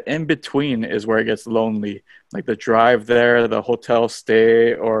 But then the in between is where it gets lonely, like the drive there, the hotel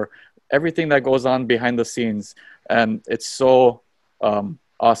stay, or everything that goes on behind the scenes. And it's so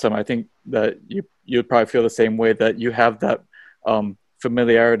awesome. I think that you'd probably feel the same way, that you have that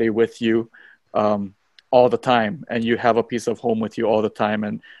familiarity with you all the time, and you have a piece of home with you all the time.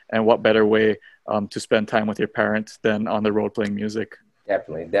 And what better way to spend time with your parents than on the road playing music?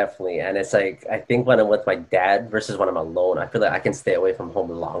 Definitely, definitely. And it's like, I think when I'm with my dad versus when I'm alone, I feel like I can stay away from home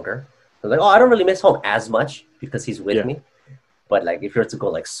longer. I'm like, oh, I don't really miss home as much because he's with Yeah, me. But like, if you were to go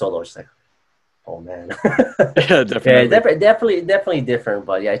like solo, it's like, oh man. yeah, Yeah, definitely. definitely different.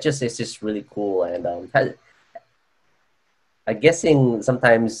 But yeah, it's just really cool. And I'm guessing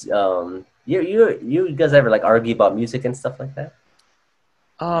sometimes you guys ever like argue about music and stuff like that?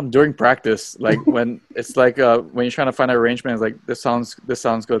 During practice, like when it's like when you're trying to find an arrangement, it's like this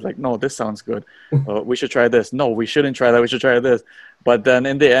sounds good. Like, no, this sounds good. We should try this. No, we shouldn't try that. We should try this. But then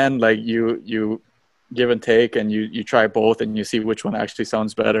in the end, like you give and take, and you try both, and you see which one actually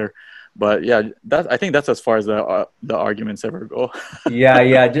sounds better. But yeah, I think that's as far as the arguments ever go. Yeah,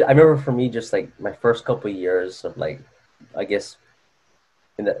 yeah. I remember for me, just like my first couple of years of like, I guess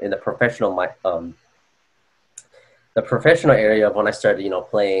in the professional the professional area of when I started, you know,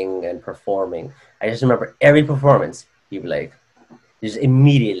 playing and performing. I just remember every performance, you'd be like, just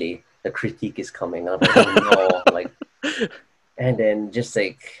immediately the critique is coming. I'm like, oh no, like, and then just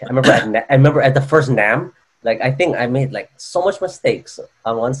like I remember at the first Nam, like I think I made like so much mistakes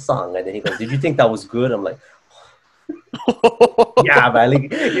on one song, and then he goes, "Did you think that was good?" I'm like, yeah, man.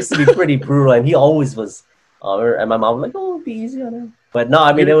 Like, it used to be pretty brutal, and he always was. And my mom was like, "Oh, be easy on him." But no,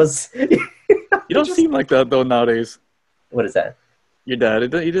 I mean it you was. you don't Just seem like that though nowadays. what is that? Your dad,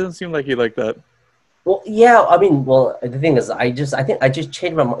 he doesn't seem like he like that. Well, yeah. I mean, well, the thing is, I think I just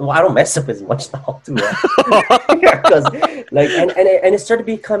changed my. Well, I don't mess up as much now too. Yeah, because like, and it started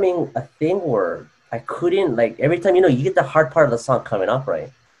becoming a thing where I couldn't like every time you get the hard part of the song coming up,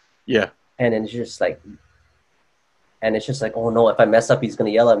 right? Yeah, And then it's just like, oh no, if I mess up, he's gonna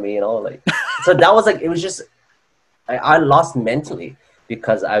yell at me, like. So that was like, it was just, I lost mentally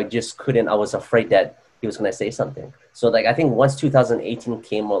because I just couldn't. I was afraid that he was gonna say something. So like, I think once 2018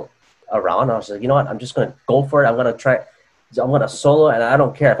 came around, I was like, you know what, I'm just gonna go for it. I'm gonna solo, and I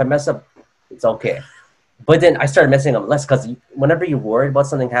don't care if I mess up, it's okay. But then I started messing up less because whenever you're worried about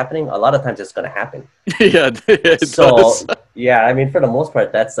something happening, a lot of times it's gonna happen. yeah, it So does. yeah, I mean, for the most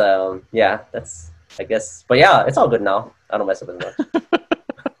part, that's that's I guess. But yeah, it's all good now. I don't mess up as much.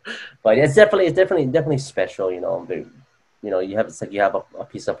 But it's definitely special. You have it's like you have a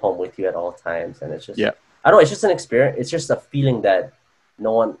piece of home with you at all times, and it's just Yeah, I don't know. It's just an experience. It's just a feeling that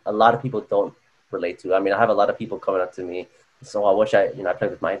a lot of people don't relate to. I mean, I have a lot of people coming up to me. So I wish I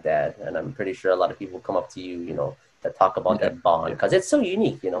played with my dad, and I'm pretty sure a lot of people come up to you, that talk about yeah, that bond yeah, because it's so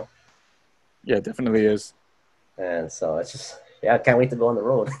unique. yeah. It definitely is. And so it's just, yeah, I can't wait to go on the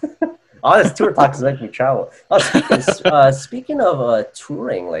road. All this tour talk is making me travel. Oh, speaking of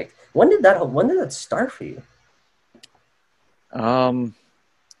touring, like when did that start for you? Um,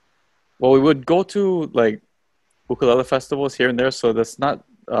 well, we would go to like ukulele festivals here and there, so that's not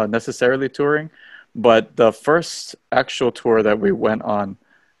necessarily touring. But the first actual tour that we went on,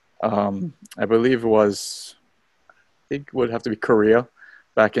 I believe was, I think it would have to be Korea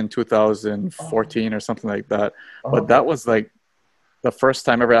back in Oh, 2014 or something like that. oh, But that okay. was like the first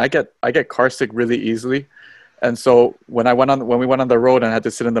time ever. I get car sick really easily, and so when we went on the road and I had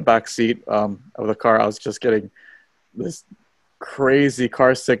to sit in the back seat of the car, I was just getting this crazy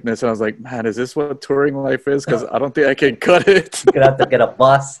car sickness, and I was like, man, is this what touring life is? Because I don't think I can cut it. You're gonna have to get a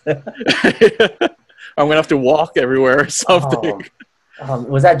bus. I'm gonna have to walk everywhere or something. um,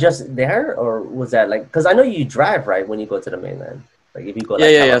 was that just there, or was that like? Because I know you drive right when you go to the mainland. Like if you go Yeah,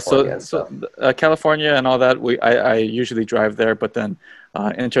 like yeah, yeah. California So, and so stuff. California and all that, I usually drive there, but then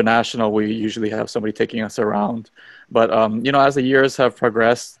international, we usually have somebody taking us around. But as the years have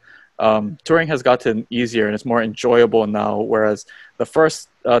progressed, touring has gotten easier and it's more enjoyable now. Whereas the first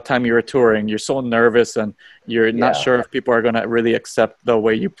time you were touring, you're so nervous and you're not Yeah, sure if people are gonna really accept the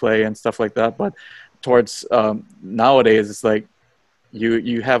way you play and stuff like that. But towards nowadays, it's like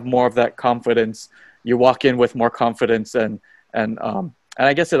you have more of that confidence. You walk in with more confidence, and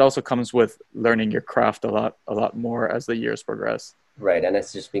I guess it also comes with learning your craft a lot more as the years progress. Right, and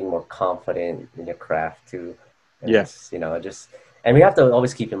it's just being more confident in your craft too. And Yeah, it's, just, and we have to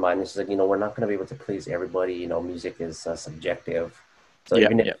always keep in mind, it's like, we're not going to be able to please everybody. Music is subjective. So yeah,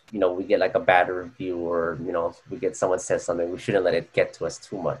 even if, yeah, we get like a bad review, or, we get someone says something, we shouldn't let it get to us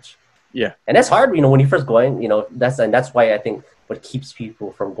too much. yeah, And that's hard, when you first go in, that's why I think what keeps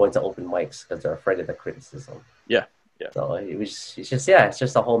people from going to open mics, because they're afraid of the criticism. yeah, yeah. So it's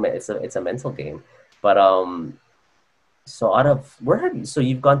just a whole, it's a mental game. But, so so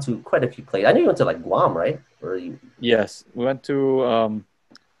you've gone to quite a few places. I know you went to like Guam, right? Or you? Yes, we went to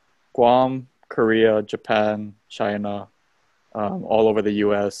Guam, Korea, Japan, China, all over the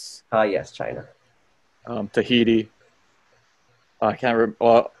U.S., Yes, China. Tahiti. I can't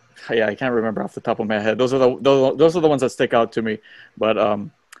yeah, I can't remember off the top of my head. Those are the ones that stick out to me. But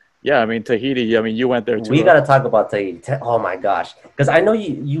yeah, I mean Tahiti. I mean you went there too. We got to talk about Tahiti. Oh my gosh, because I know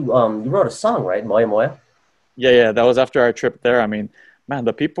you wrote a song, right? Moya Moya. Yeah, that was after our trip there. I mean, man,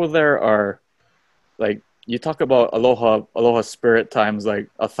 the people there are like, you talk about aloha spirit times like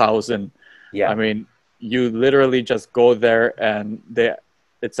 1,000. Yeah. I mean, you literally just go there and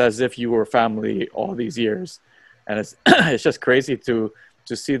it's as if you were family all these years, and it's it's just crazy to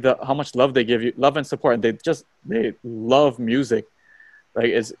see how much love they give you, love and support, and they love music. Like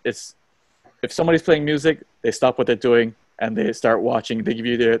it's if somebody's playing music, they stop what they're doing and they start watching. They give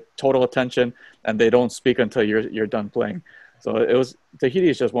you their total attention, and they don't speak until you're done playing. So Tahiti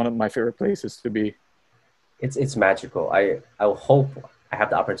is just one of my favorite places to be. It's magical. I hope I have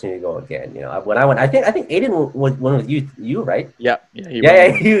the opportunity to go again. When I went, I think Aiden went with you, right? Yeah,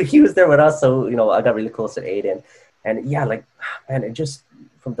 he was there with us. So I got really close to Aiden, and yeah, like, man, it just,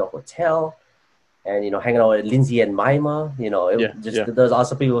 from the hotel, and hanging out with Lindsay and Maima, there's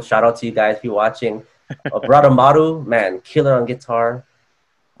also people. Shout out to you guys if you're watching. Brother Maru, man, killer on guitar.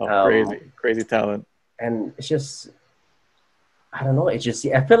 Oh, crazy talent. And it's just, I don't know. It's just,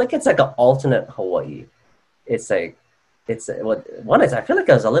 I feel like it's like an alternate Hawaii. It's like, one is, I feel like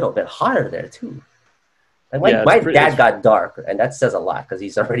it was a little bit hotter there too. Like my dad got dark, and that says a lot because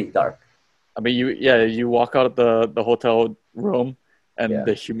he's already dark. I mean, you walk out of the hotel room, and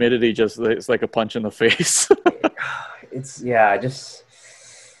the humidity it's like a punch in the face.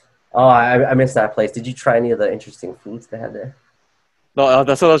 I miss that place. Did you try any of the interesting foods they had there? No,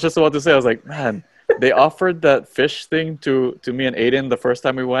 that's what I was just about to say. I was like, man, they offered that fish thing to me and Aiden the first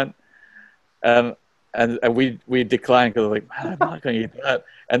time we went, and we declined because like, man, I'm not gonna eat that.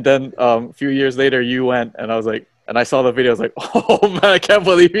 And then a few years later, you went, and I was like, and I saw the video. I was like, oh man, I can't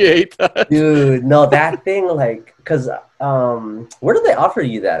believe you ate that, dude. No, that thing, like, because where did they offer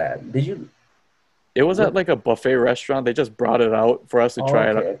you that at? Did you? It was at like a buffet restaurant. They just brought it out for us to try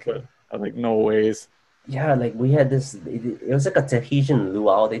it out. Okay. But I was like, no ways. Yeah, like we had this. It was like a Tahitian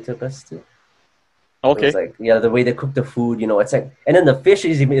luau they took us to. Okay. It was like, the way they cook the food, it's like, and then the fish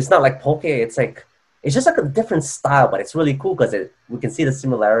it's not like poke. It's like, it's just like a different style, but it's really cool because we can see the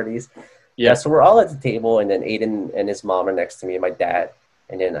similarities. Yeah. So we're all at the table, and then Aiden and his mom are next to me, and my dad,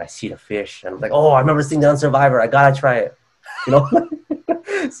 and then I see the fish, and I'm like, oh, I remember seeing that on Survivor. I gotta try it,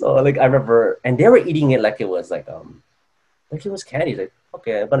 So like I remember, and they were eating it like it was like it was candy. Like,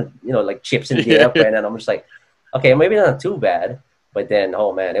 okay, I'm gonna like chips in the air, and then I'm just like, okay, maybe not too bad, but then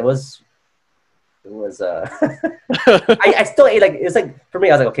oh man, it was I still ate, like, it's like, for me,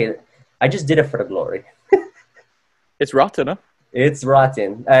 I was like, okay, I just did it for the glory. It's rotten, huh? It's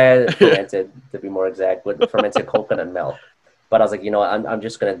rotten, fermented to be more exact, with fermented coconut milk. But I was like, I'm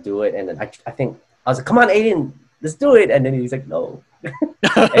just gonna do it, and then I think I was like, come on, Aiden, let's do it, and then he's like, no.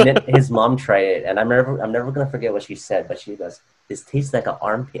 And then his mom tried it, and I'm never gonna forget what she said, but she goes, this tastes like an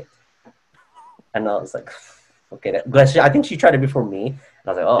armpit. And I was like, okay, but I think she tried it before me, and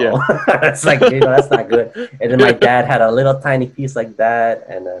I was like, oh, that's like, that's not good. And then my dad had a little tiny piece like that,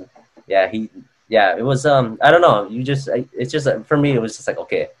 and then it was I don't know, it's just for me, it was just like,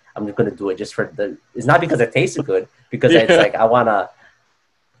 okay, I'm just gonna do it just for it's not because it tasted good, because it's like I wanna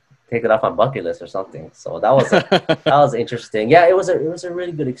take it off my bucket list or something. So that was interesting. Yeah, it was a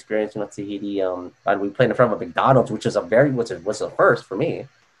really good experience in Tahiti. And we played in front of a McDonald's, which was was a first for me.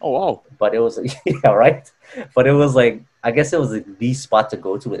 Oh wow! But it was right. But it was like, I guess it was the spot to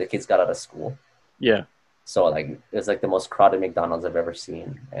go to when the kids got out of school. Yeah. So like it was like the most crowded McDonald's I've ever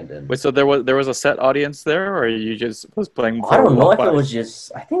seen. And then, wait, so there was a set audience there, or you just was playing? I don't know if it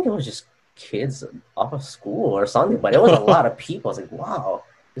was I think it was just kids off of school or something. But it was a lot of people. I was like, wow.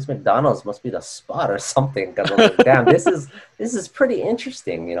 this McDonald's must be the spot or something. Because I was like, damn, this is pretty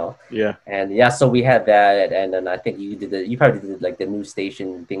interesting, Yeah. And yeah, so we had that, and then I think you probably did like the new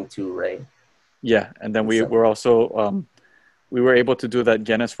station thing too, right? Yeah, and then And we so, were also we were able to do that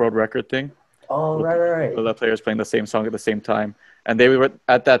Guinness World Record thing oh, with right. the players playing the same song at the same time, and they were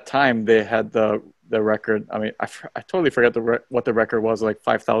at that time they had the record. I mean, I totally forget what the record was, like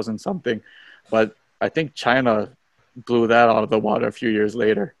 5,000 something, but I think China blew that out of the water a few years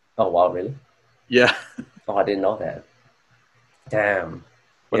later. Oh, wow, really? Yeah, Oh, I didn't know that. Damn.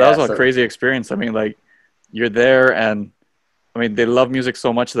 but that Yeah, was a so crazy experience. I mean, like you're there and I mean, they love music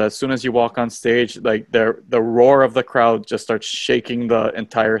so much that as soon as you walk on stage, like the roar of the crowd just starts shaking the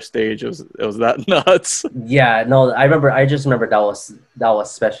entire stage. It was that nuts. yeah, no, I just remember that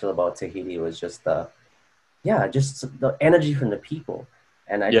was special about Tahiti was just just the energy from the people.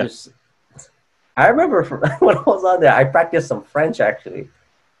 And Yeah. I remember when I was on there, I practiced some French actually.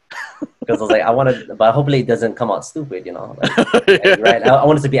 Because I was like, I wanted, but hopefully it doesn't come out stupid, Yeah. right? I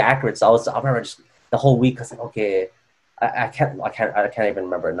wanted to be accurate, so I remember just the whole week. I was like, okay, I can't even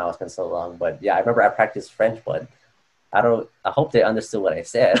remember now. It's been so long, but yeah, I remember I practiced French, but I hope they understood what I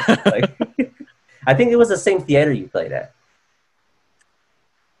said. Like, I think it was the same theater you played at,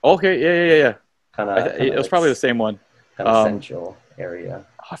 Okay. Yeah. kind It of was like probably the same one. kind of Um, central area.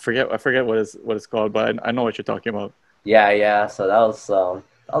 I forget what it's called, but I know what you're talking about. Yeah. So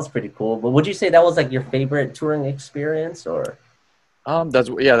that was pretty cool. But would you say that was like your favorite touring experience, or?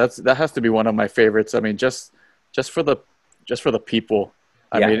 That has to be one of my favorites. I mean, just for the just for the people.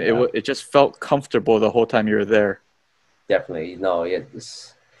 I Yeah, mean, yeah. it just felt comfortable the whole time you were there. Definitely. No,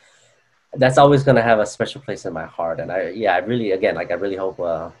 that's always gonna have a special place in my heart. And I really, again, like I really hope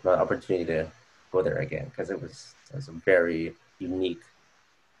the opportunity to go there again because it was a very unique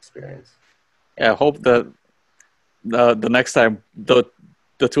experience. Yeah, I hope that the next time the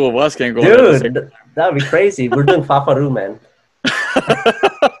two of us can go there the same. Dude, that'd be crazy. We're doing Fafaru, man.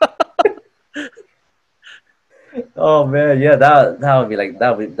 Oh man, yeah, that would be like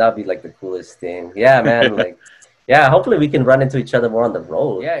that'd be like the coolest thing. Yeah, man, like yeah, hopefully we can run into each other more on the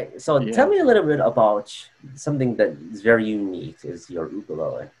road. Yeah. So tell Yeah. me a little bit about something that is very unique is your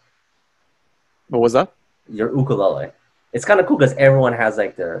ukulele. What was that? Your ukulele. It's kind of cool because everyone has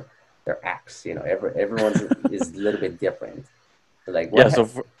like their axe. Everyone's is a little bit different. So, like Yeah. what?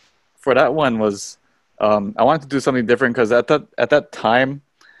 So for that one was I wanted to do something different because at that time,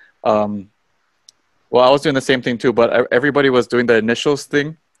 um, well, I was doing the same thing too, but everybody was doing the initials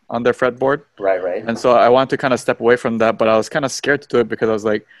thing on their fretboard. Right. And so I wanted to kind of step away from that, but I was kind of scared to do it because I was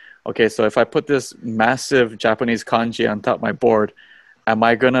like, okay, so if I put this massive Japanese kanji on top of my board, am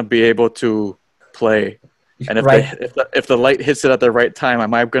I gonna be able to play? And if Right. if the light hits it at the right time,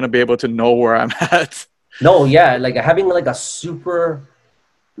 am I gonna be able to know where I'm at? No, yeah, like having like a super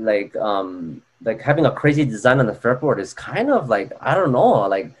like having a crazy design on the fretboard is kind of like I don't know,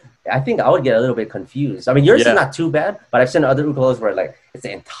 like I think I would get a little bit confused. I mean, yours is Yeah. not too bad, but I've seen other ukuleles where like it's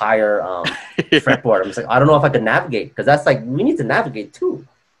the entire Yeah. fretboard. I'm just like I don't know if I could navigate because that's like we need to navigate too.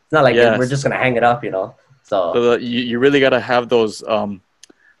 It's not like we're Yes. just gonna hang it up. So So you really gotta have those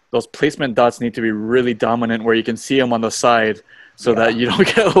placement dots need to be really dominant where you can see them on the side so yeah, that you don't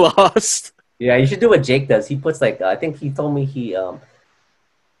get lost. yeah, you should do what Jake does. He puts like I think he told me he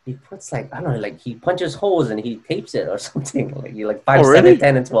puts like I don't know, like he punches holes and he tapes it or something. Like he like Oh, 5, 7, really?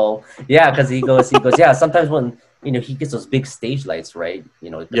 10, and 12. Yeah, because he goes, yeah. Sometimes when he gets those big stage lights, right?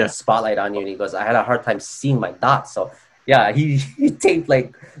 Put the Yeah. spotlight on you, and he goes, I had a hard time seeing my dots. So yeah, he taped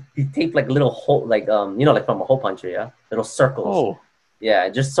like little hole, like like from a hole puncher, yeah, little circles. Oh, Yeah,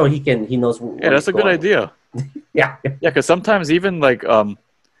 just so he knows yeah, where that's he's a good going. idea. Yeah, Yeah, because sometimes even like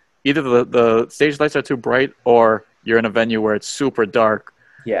either the stage lights are too bright or you're in a venue where it's super dark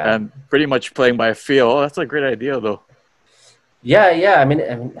yeah. and pretty much playing by feel. Oh, that's a great idea though. Yeah. I mean,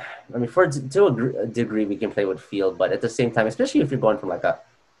 to a degree, we can play with feel, but at the same time, especially if you're going from like a,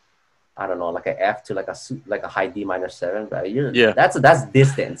 I don't know, like a F to like a high D minor 7, but Yeah. that's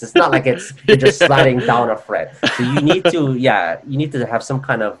distance. It's not like you're just sliding down a fret. So you need to have some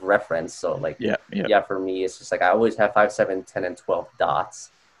kind of reference. So like, Yeah. yeah, for me, it's just like I always have 5, 7, 10, and 12 dots.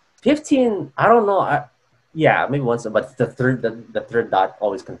 15, I don't know. Yeah, maybe once, but the third dot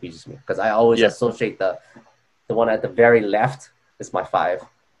always confuses me because I always Yeah. associate the one at the very left is my 5.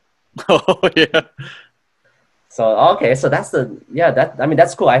 Oh, yeah. So okay, so that's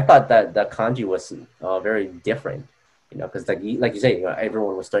cool. I thought that the kanji was very different, because like you say,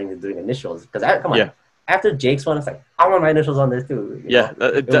 everyone was starting to doing initials. Because come on, Yeah. after Jake's one, it's like I want my initials on this too. Yeah.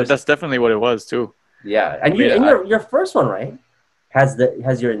 That's definitely what it was too. Yeah, and I mean, your first one, right, has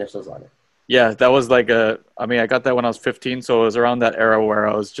your initials on it. Yeah, that was like I mean, I got that when I was 15, so it was around that era where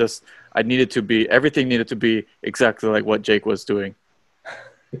everything needed to be exactly like what Jake was doing.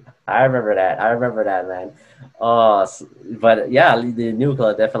 I remember that. I remember that, man. Oh, but yeah, the new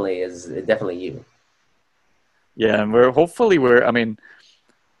color definitely you. Yeah, and I mean,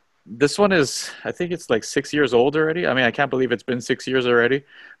 this one is, I think it's like 6 years old already. I mean, I can't believe it's been 6 years already,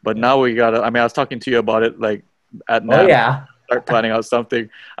 but Yeah. now we gotta, I mean, I was talking to you about it like at Oh NAM, yeah. start planning out something.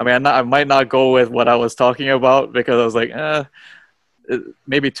 I mean, I might not go with what I was talking about because I was like,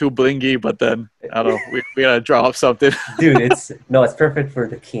 maybe too blingy, but then I don't know, we gotta draw up something. Dude, it's perfect for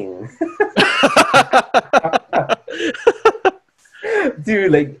the king.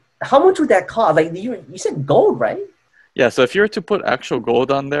 Dude, like how much would that cost? Like you said gold, right? Yeah, so if you were to put actual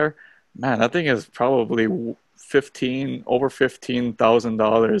gold on there, man, that thing is probably over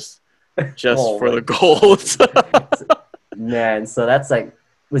 $15,000 just Oh for my the gold. man. So that's like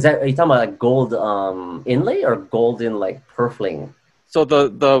are you talking about like gold inlay or gold in like purfling? So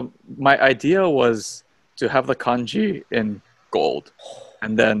the my idea was to have the kanji in gold,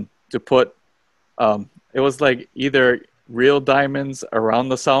 and then to put it was like either real diamonds around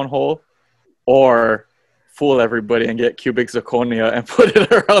the sound hole, or fool everybody and get cubic zirconia and put it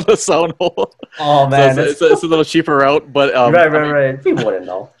around the sound hole. Oh So man, that's it's a little cheaper route, but right, I right, mean, right. People wouldn't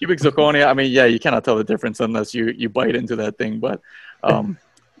know. cubic zirconia. I mean, yeah, you cannot tell the difference unless you bite into that thing. But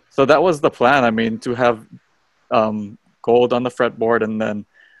so that was the plan. I mean, to have gold on the fretboard, and then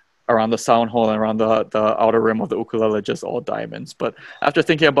around the sound hole and around the outer rim of the ukulele, just all diamonds. But after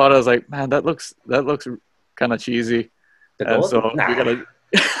thinking about it, I was like, man, that looks kind of cheesy, The and gold? so we Nah. gotta.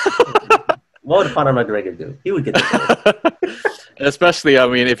 What would Conor McGregor do? He would get the gold. Especially, I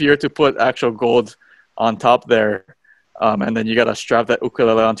mean, if you were to put actual gold on top there, and then you gotta strap that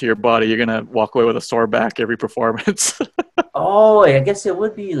ukulele onto your body, you're gonna walk away with a sore back every performance. Oh, I guess it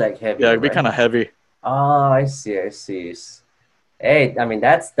would be like Yeah, heavier, it'd be right? kind of heavy. Oh, I see, I see. Hey, I mean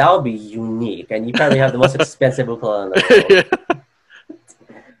that would be unique, and you probably have the most expensive ukulele in the world. Yeah.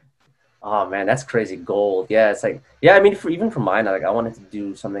 Oh man, that's crazy gold. Yeah, it's like yeah. I mean, even for mine, like I wanted to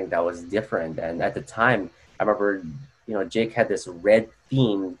do something that was different, and at the time, I remember, Jake had this red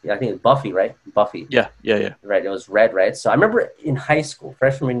theme. I think it's Buffy, right? Buffy, Yeah, yeah, yeah. right? It was red, right? So I remember in high school,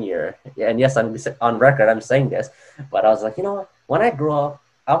 freshman year, and yes, I'm on record. I'm saying this, but I was like, when I grow up,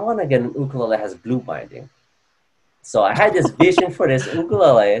 I want to get an ukulele that has blue binding. So I had this vision for this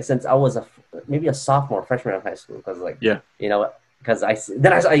ukulele since I was maybe a sophomore, freshman in high school, because like Yeah. because I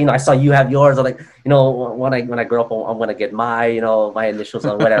saw you have yours. I'm like, when I grow up, I'm gonna get my initials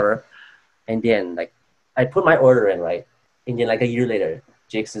on whatever, and then like I put my order in, right, and then like a year later,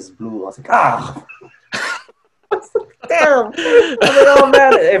 Jake's is blue. I was like, damn. I was like, oh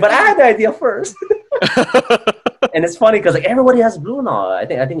man, but I had the idea first. And it's funny because like everybody has blue now. I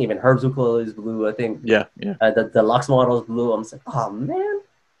think even Herb's ukulele is blue. I think Yeah, yeah. the Lux model is blue. I'm just like, oh man.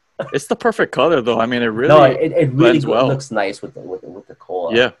 It's the perfect color, though. I mean, it really No, it really blends well. looks nice with the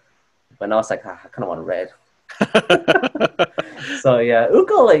cola. Yeah. But now it's like I kind of want red. So yeah,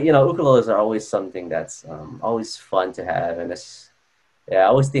 ukuleles are always something that's always fun to have, and I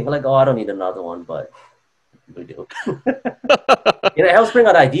always think like, oh, I don't need another one, but we do. It helps bring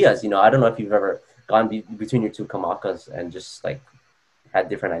out ideas. I don't know if you've ever gone between your two kamakas and just like had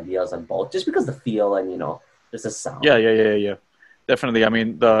different ideas on both, just because the feel and just the sound. Yeah. Definitely. I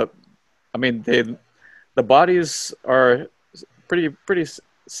mean, the bodies are pretty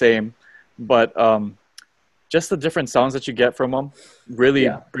same, but just the different sounds that you get from them really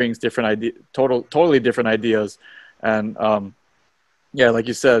brings different totally different ideas. And like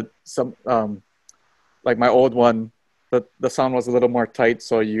you said, some like my old one, the sound was a little more tight,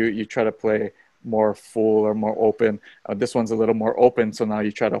 so you try to play more full or more open. This one's a little more open, so now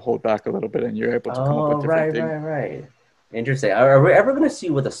you try to hold back a little bit, and you're able to come up with different things. Right. Interesting. Are we ever going to see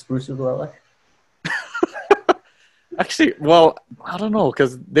you with a spruce ukulele? Actually, well, I don't know,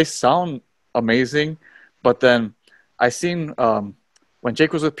 because they sound amazing, but then I seen when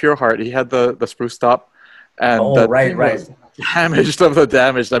Jake was with Pure Heart, he had the spruce top, and that thing was damaged of the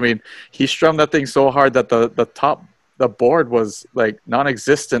damaged. I mean, he strummed that thing so hard that the board was like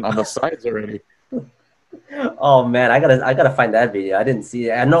non-existent on the sides already. Oh man, I gotta find that video. I didn't see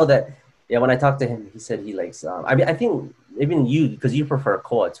it. I know that. Yeah, when I talked to him, he said he likes. I mean, I think even you, because you prefer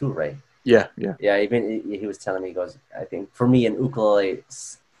koa too, right? Yeah. Yeah, even he was telling me, he goes, I think for me an ukulele,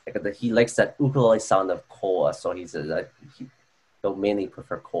 like he likes that ukulele sound of koa, so he says that he'll mainly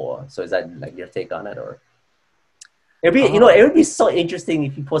prefer koa. So is that like your take on it, or? It'd be, it would be so interesting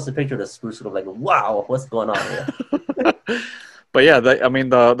if you post a picture of the spruce, sort of like, wow, what's going on here? But yeah, I mean,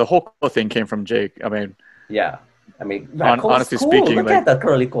 the whole thing came from Jake. I mean, yeah, I mean, that coal's Honestly cool. speaking, Look like at that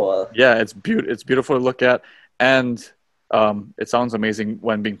curly coal. yeah, it's beautiful to look at, and it sounds amazing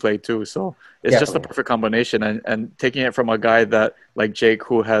when being played too. So it's just the Definitely. perfect combination, and taking it from a guy that like Jake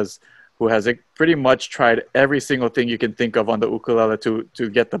who has like, pretty much tried every single thing you can think of on the ukulele to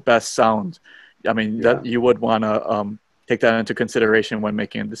get the best sound. I mean, Yeah. that you would want to take that into consideration when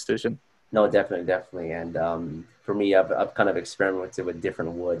making a decision. No, definitely, definitely. And for me, I've kind of experimented with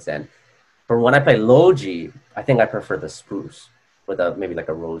different woods. And for when I play low G, I think I prefer the spruce with a maybe like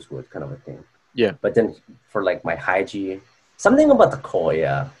a rosewood kind of a thing. Yeah. But then for like my high G, something about the core,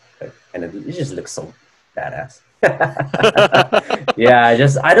 yeah, and it just looks so badass. Yeah,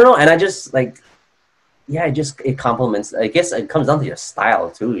 I don't know, and I just like yeah, it complements. I guess it comes down to your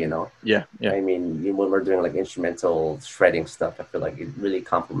style too, you know. Yeah. Yeah. I mean, when we're doing like instrumental shredding stuff, I feel like it really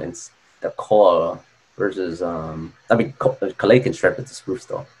complements the core versus I mean, Calais can shred with the spruce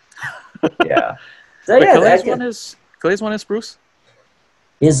though. Yeah. So Wait, yeah, I guess Calais one is Bruce.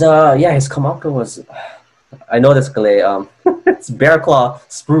 his yeah his Kamaka was I know this Calais it's bear claw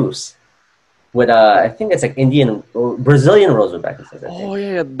spruce with I think it's like Indian or Brazilian rosewood I think. Oh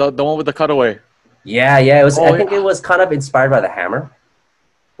yeah, yeah, the one with the cutaway. Yeah, yeah, it was. I Oh think it yeah. was kind of inspired by the hammer.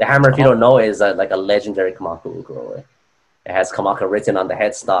 The hammer, if you don't Oh, know, is like a legendary Kamaka ukulele. It has Kamaka written on the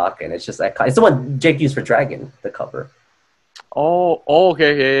headstock, and it's just like it's the one Jake used for Dragon, the cover.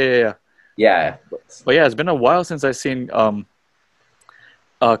 okay, yeah, yeah, yeah. Yeah, But yeah, it's been a while since I've seen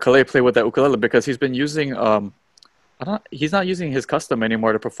Calais play with that ukulele because he's been using he's not using his custom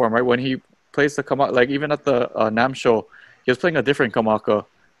anymore to perform, right? When he plays the kamaka, like even at the Nam show, he was playing a different kamaka.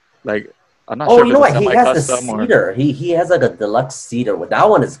 Like I'm not oh, sure if you know it's a what? He has the semi-custom or cedar. He has like a deluxe cedar. That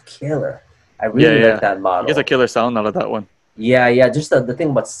one is killer. I yeah, really like yeah. that He gets a model. killer sound out of that one. Yeah, yeah. Just the thing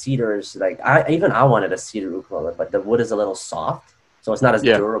about cedar is like I wanted a cedar ukulele, but the wood is a little soft, so it's not as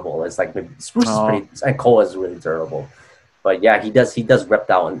Yeah. durable. It's like maybe spruce is Oh, pretty, and koa is really durable. But yeah, he does rep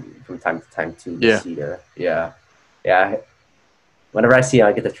that one from time to time too. The yeah. cedar. Yeah, yeah. Whenever I see him,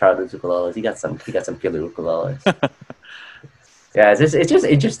 I get to try those ukuleles. He got some killer ukuleles. Yeah, it's just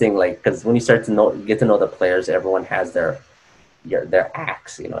interesting, like because when you start to get to know the players, everyone has their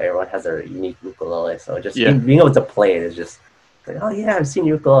acts. You know, everyone has their unique ukulele. So just Yeah. being able to play it is just like, oh yeah, I've seen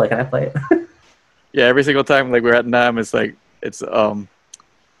your ukulele. Can I play it? Yeah, every single time like we're at Nam, it's like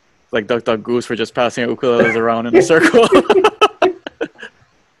Duck Duck Goose for just passing ukuleles around in a circle.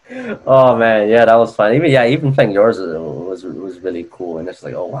 Oh man, yeah, that was fun. Even playing yours was really cool. And it's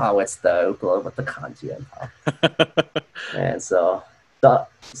like, oh wow, it's the ukulele with the kanji on top. Man,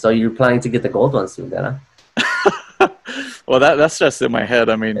 so you're planning to get the gold one soon, then? Huh? Well, that's just in my head.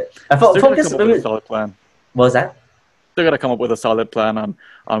 I mean, I still gotta focus. come up with a solid plan. What was that? Still gotta come up with a solid plan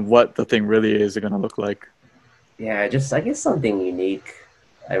on what the thing really is gonna look like. Yeah, just I guess something unique.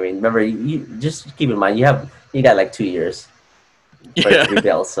 I mean, remember you just keep in mind you got like 2 years for it Yeah, to be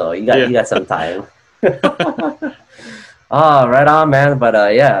built, so you got yeah. you got some time. Oh, right on, man. But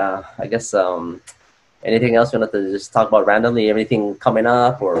yeah, I guess anything else you want to just talk about randomly? Anything coming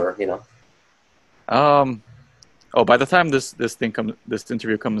up, or Um. Oh, by the time this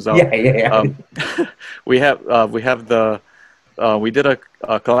interview comes out, Yeah, yeah, yeah. um, we did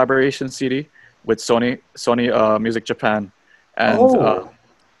a collaboration CD with Sony Music Japan, and Oh,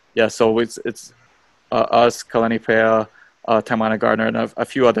 yeah, so it's us, Kalani Pea, Tamana Gardner, and a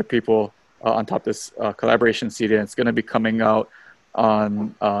few other people on top of this collaboration CD. And it's going to be coming out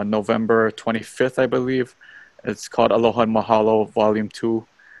on November 25th, I believe. It's called Aloha and Mahalo Volume 2.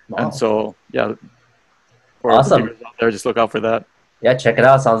 And wow, so, yeah, for awesome. viewers out there, just look out for that. Yeah, check it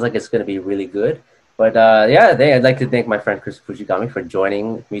out. Sounds like it's going to be really good. But yeah, I'd like to thank my friend Kris Fuchigami for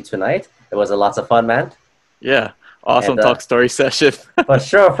joining me tonight. It was a lots of fun, man. Yeah, And awesome talk story session. for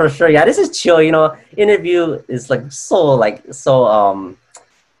sure, for sure. Yeah, this is chill. Interview is like so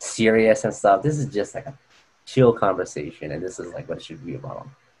serious and stuff. This is just like a chill conversation, and this is like what it should be about.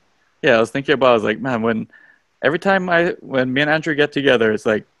 Yeah, I was thinking about, I was like, man, when me and Andrew get together, it's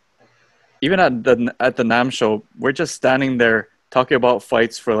like, even at the NAM show, we're just standing there talking about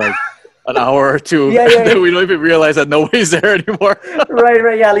fights for like an hour or two, Yeah, and yeah, then we don't even realize that nobody's there anymore. right,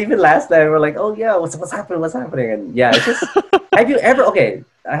 right. Yeah, even last night we're like, oh yeah, what's happening? What's happening? And yeah, it's just. Have you ever? Okay,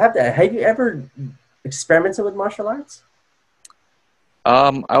 I have to. Have you ever experimented with martial arts?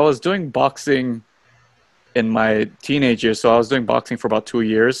 I was doing boxing in my teenage years, so I was doing boxing for about 2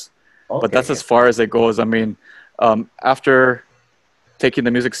 years, but that's Okay. as far as it goes. I mean, after taking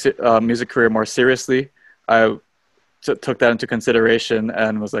the music career more seriously, I took that into consideration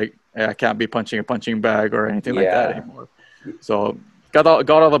and was like, hey, I can't be punching a punching bag or anything like that Yeah. anymore. So got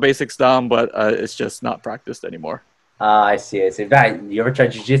all the basics down, but it's just not practiced anymore. I see. I see. Right. You ever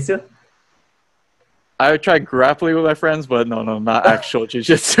tried jujitsu? I tried grappling with my friends, but no, not actual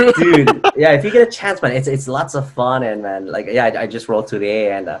jiu-jitsu. Dude, yeah, if you get a chance, man, it's lots of fun. And man, like, yeah, I just rolled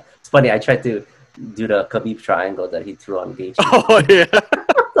today, and it's funny. I tried to do the Khabib triangle that he threw on Gaethje. Oh yeah,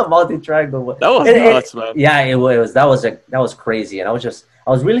 The multi triangle. that was nuts, man. Yeah, it was. That was crazy, and I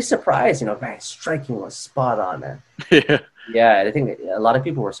was really surprised. You know, man, striking was spot on, man. Yeah. Yeah, I think a lot of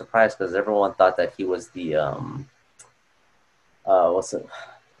people were surprised because everyone thought that he was the what's it?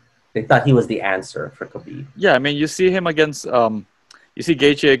 They thought he was the answer for Khabib. Yeah, I mean, you see him against you see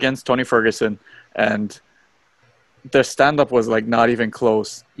Gaethje against Tony Ferguson, and their stand-up was like not even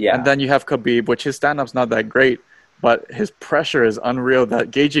close. Yeah. And then you have Khabib, which his stand-up's not that great, but his pressure is unreal that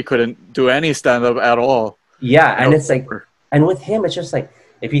Gaethje couldn't do any stand-up at all. Yeah, and it's like, and with him, it's just like,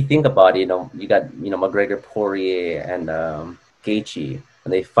 if you think about it, you know, you got, you know, McGregor, Poirier, and Gaethje,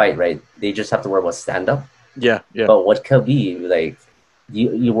 when they fight, right? They just have to worry about stand-up. Yeah, yeah. But with Khabib, like,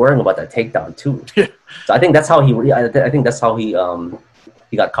 you're worrying about that takedown too. Yeah. So I think that's how he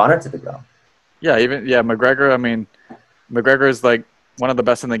got Conor to the ground. Yeah, McGregor. I mean, McGregor is like one of the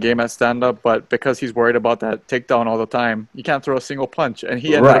best in the game at stand-up, but because he's worried about that takedown all the time, you can't throw a single punch, and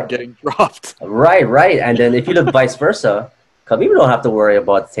he ended up getting dropped. Right. And then if you look vice versa, Khabib don't have to worry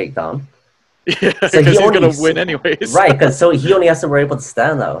about the takedown. Yeah, because he's gonna win anyways. Right, because so he only has to worry about the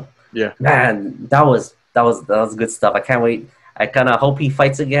stand-out. Yeah, man, that was good stuff. I can't wait. I kind of hope he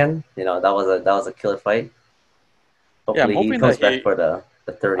fights again. You know, that was a killer fight. Hopefully he comes back for the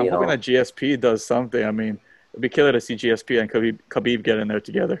 30. I'm hoping that GSP does something. I mean, it'd be killer to see GSP and Khabib get in there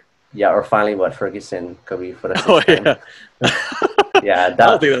together. Yeah, or finally, Ferguson, Khabib for the Oh yeah. Yeah, I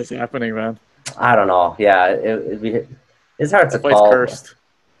don't think that's happening, man. I don't know. Yeah, it's hard to call. Cursed.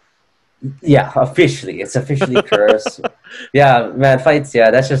 Yeah, it's officially cursed. Yeah, man, fights.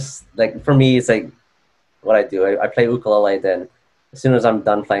 Yeah, that's just like, for me, it's like what I do. I play ukulele. Then as soon as I'm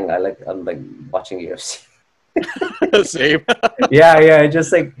done playing, I'm like watching UFC. Same. yeah,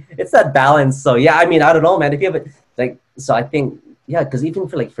 just like, it's that balance. So yeah, I mean, I don't know, man. If you have it, like, so I think, yeah, because even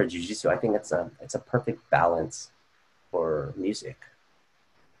for jiu-jitsu, I think it's a perfect balance for music.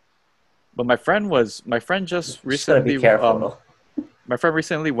 But my friend just recently, be careful. my friend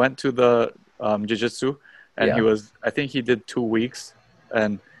recently went to the jiu-jitsu, and I think he did 2 weeks,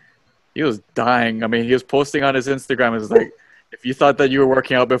 and he was dying. I mean, he was posting on his Instagram. It was like, if you thought that you were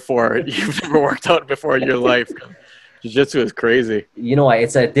working out before, you've never worked out before in your life. Jiu-jitsu is crazy. You know,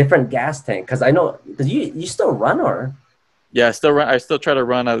 it's a different gas tank. Because I know, because you still run, or? Yeah, I still run. I still try to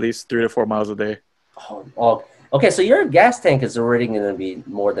run at least 3 to 4 miles a day. Oh, okay. So your gas tank is already going to be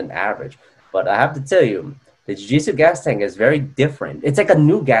more than average. But I have to tell you, the jiu-jitsu gas tank is very different. It's like a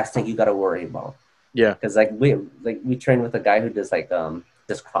new gas tank you got to worry about. Yeah. Because we train with a guy who does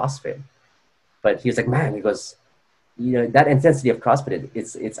does CrossFit. But he was like, man, he goes, you know, that intensity of CrossFit,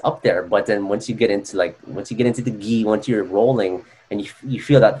 it's up there. But then once you get into the gi, once you're rolling and you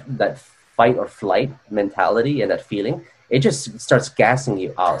feel that fight or flight mentality and that feeling, it just starts gassing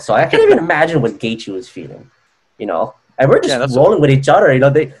you out. So I can't even imagine what Gaethje was feeling, you know. And we're just rolling with each other, you know.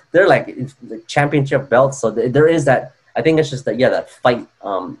 They're like the championship belts, so there is that. I think it's just that fight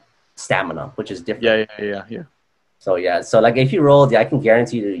stamina, which is different. Yeah. So yeah, so like if you roll, I can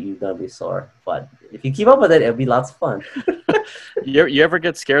guarantee you you're gonna be sore. But if you keep up with it, it'll be lots of fun. You ever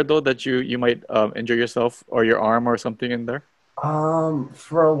get scared though that you might injure yourself or your arm or something in there?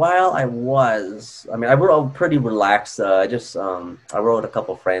 For a while I was. I mean, I roll pretty relaxed. I roll with a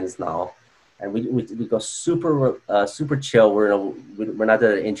couple friends now, and we go super chill. We're not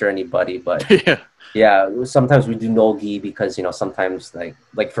there to injure anybody, but yeah. Sometimes we do no gi because, you know, sometimes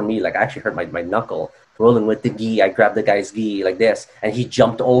like for me, like I actually hurt my knuckle rolling with the gi. I grabbed the guy's gi like this, and he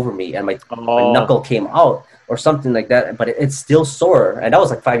jumped over me, and my knuckle came out or something like that. But it's still sore, and that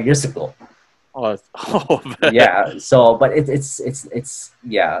was like 5 years ago. Man. Yeah. So, but it's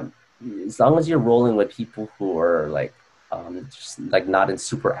yeah. As long as you're rolling with people who are like just like not in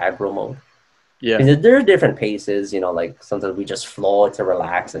super aggro mode. Yeah. There are different paces, you know, like sometimes we just flow to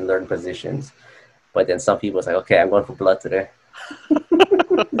relax and learn positions. But then some people say, okay, I'm going for blood today.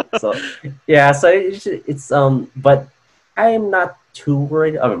 So, yeah, so it's but I'm not too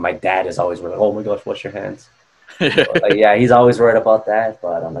worried. I mean, my dad is always worried, oh my gosh, wash your hands. So, like, yeah, he's always worried about that.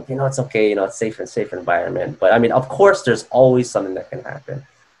 But I'm like, you know, it's okay, you know, it's safer environment. But I mean, of course, there's always something that can happen.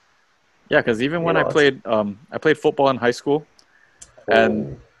 Yeah, because even when I played football in high school,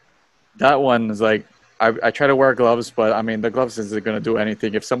 and that one is like, I try to wear gloves, but I mean, the gloves isn't going to do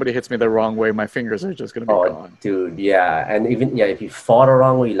anything. If somebody hits me the wrong way, my fingers are just going to be gone. Dude, yeah. And even, if you fall the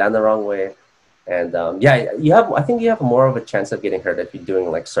wrong way, you land the wrong way. And I think you have more of a chance of getting hurt if you're doing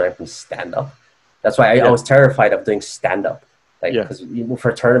like starting from stand up. That's why I was terrified of doing stand up. Like, because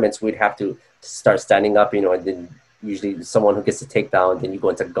for tournaments, we'd have to start standing up, and then usually someone who gets the takedown, then you go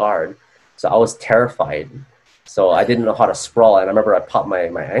into guard. So I was terrified. So I didn't know how to sprawl, and I remember I popped my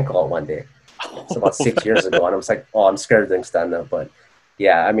ankle out one day. It's about 6 years ago, and I was like, oh, I'm scared of doing stand-up. But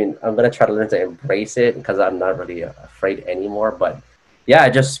yeah, I mean, I'm gonna try to learn to embrace it because I'm not really afraid anymore. But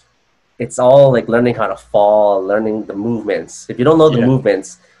yeah, it's all like learning how to fall, learning the movements. If you don't know the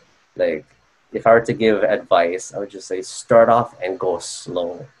movements, like if I were to give advice, I would just say start off and go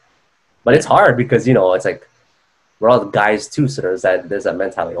slow. But it's hard because it's like we're all guys too, so there's that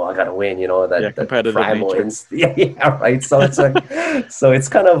mentality. Oh, I gotta win, that competitive primal nature. instinct. Yeah, right. So it's like, so it's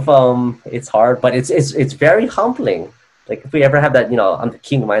kind of it's hard, but it's very humbling. Like if we ever have that, I'm the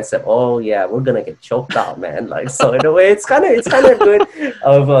king mindset. Oh yeah, we're gonna get choked out, man. Like so, in a way, it's kind of good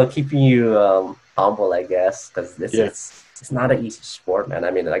of keeping you humble, I guess, because it's not an easy sport, man.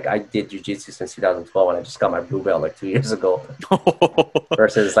 I mean, like I did jiu-jitsu since 2012, and I just got my blue belt like 2 years ago.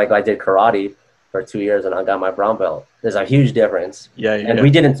 Versus like I did karate for 2 years and I got my brown belt. There's a huge difference. We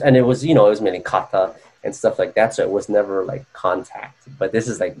didn't, and it was, it was mainly kata and stuff like that. So it was never like contact, but this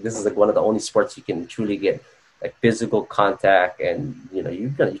is like one of the only sports you can truly get like physical contact, and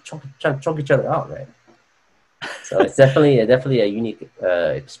you choke each other out, right? So it's definitely a unique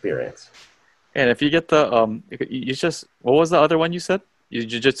experience. And if you get the you just, what was the other one you said? You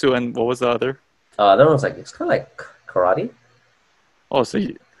jiu-jitsu, and what was the other? That one was like, it's kind of like karate. Oh, so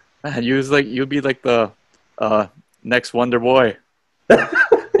man, you'd be like the next Wonder Boy.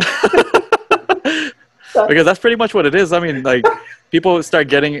 Because that's pretty much what it is. I mean, like people start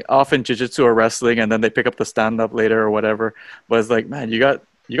getting off in jiu-jitsu or wrestling, and then they pick up the stand-up later or whatever. But it's like, man, you got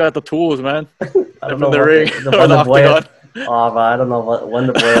the tools, man. I don't know the ring the or the octagon. Oh, I don't know what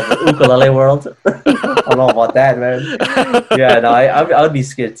Wonder Boy of the ukulele world. I don't know about that, man. Yeah, no, I would be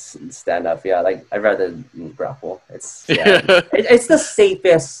scared to stand up. Yeah, like I'd rather grapple. It's it's the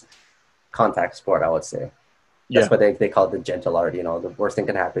safest contact sport, I would say. That's what they call it, the gentle art. The worst thing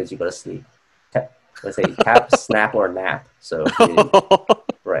can happen is you go to sleep. Let's say tap, snap, or nap. So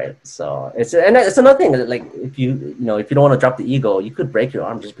right. So it's another thing. Like if you don't want to drop the ego, you could break your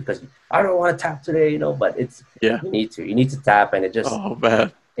arm just because I don't want to tap today. But it's you need to tap, and it just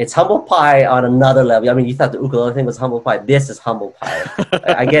it's humble pie on another level. I mean, you thought the ukulele thing was humble pie. This is humble pie.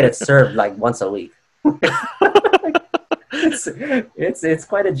 I get it served like once a week. It's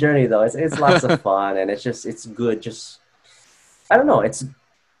quite a journey though. It's lots of fun, and it's good. Just I don't know. It's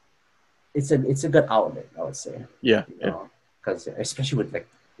a good outlet, I would say. Yeah. Because especially with like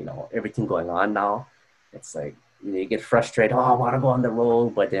everything going on now, it's like you get frustrated. Oh, I want to go on the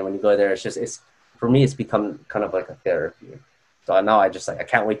road, but then when you go there, it's for me, it's become kind of like a therapy. So now I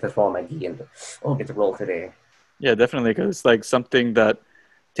can't wait to throw on my gi and get to roll today. Yeah, definitely, because it's like something that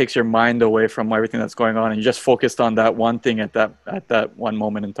takes your mind away from everything that's going on, and you just focused on that one thing at that one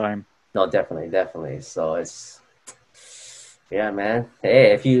moment in time. No, definitely. So it's. Yeah, man.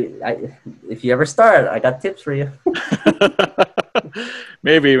 Hey, if you ever start, I got tips for you.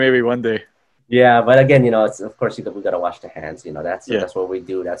 maybe one day. Yeah, but again, it's of course we gotta wash the hands. That's what we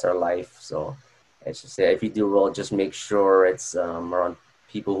do. That's our life. So it's just if you do roll, just make sure it's around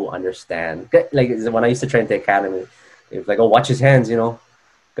people who understand. Like when I used to train at the academy, it was like, oh, watch his hands,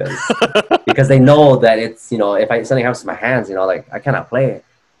 because they know that it's if something happens to my hands, like I cannot play.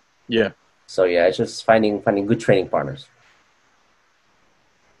 Yeah. So yeah, it's just finding good training partners.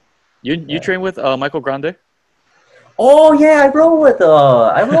 You train with Michael Grande? Oh yeah, I rode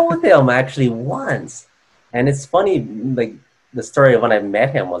with him actually once, and it's funny. Like the story of when I met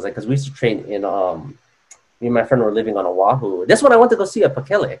him was like because we used to train in me and my friend were living on Oahu. This one I went to go see at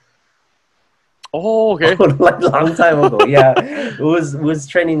Pakele. Oh, okay. Like a long time ago. Yeah, it was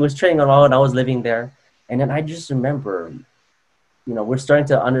training on Oahu, and I was living there, and then I just remember. We're starting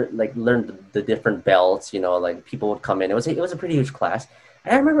to learn the different belts. Like people would come in. It was a pretty huge class.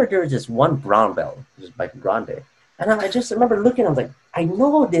 And I remember there was just one brown belt, just like Grande. And I just remember looking, I was like, I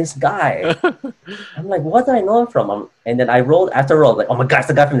know this guy. I'm like, what did I know him from? And then I rolled, like, oh my gosh,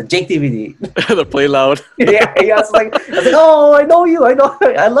 the guy from the Jake DVD. The Play Loud. yeah, I was like, oh, I know you. I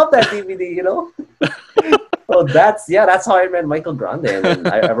love that DVD, So that's how I met Michael Grande. And then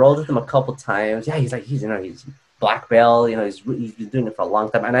I rolled with him a couple times. Yeah, he's black belt, he's been doing it for a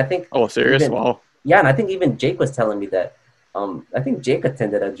long time. And I think. Oh, serious? Wow. Yeah, and I think even Jake was telling me that. I think Jake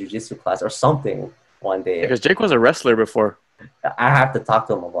attended a jiu-jitsu class or something one day. Because Jake was a wrestler before. I have to talk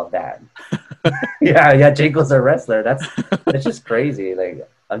to him about that. yeah, Jake was a wrestler. That's just crazy. Like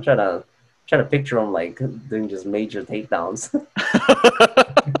I'm trying to picture him like doing just major takedowns.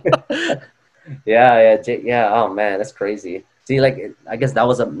 yeah, Jake. Yeah. Oh man, that's crazy. See, like I guess that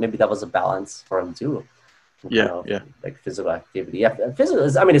was a balance for him too. kind Yeah, of yeah. like physical activity. Yeah, physical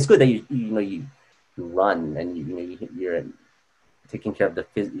is, I mean, it's good that you run and you're taking care of the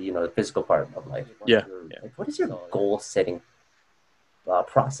physical part of life. Yeah. What is your goal setting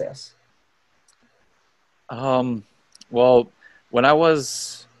process? Well, when I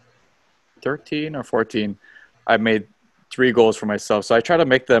was 13 or 14, I made 3 goals for myself. So I try to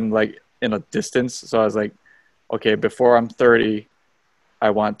make them like in a distance. So I was like, okay, before I'm 30, I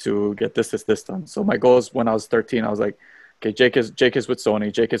want to get this done. So my goals when I was 13, I was like, okay, Jake is with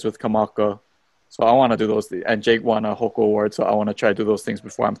Sony, Jake is with Kamaka. So I want to do those and Jake won a Hoku award, so I want to try to do those things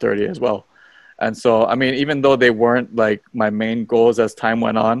before I'm 30 as well. And so, I mean, even though they weren't like my main goals as time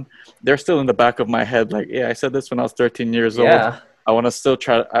went on, they're still in the back of my head. Like, yeah, I said this when I was 13 years old. Yeah. I want to still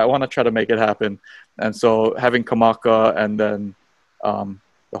try. I want to try to make it happen. And so, having Kamaka and then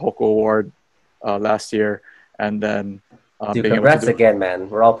the Hoku Award last year, and then Dude, being able to congrats do. again, man.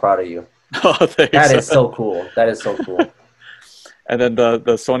 We're all proud of you. Oh, thanks. That is so cool. That is so cool. And then the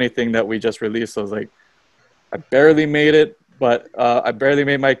Sony thing that we just released, I was like, I barely made it, but I barely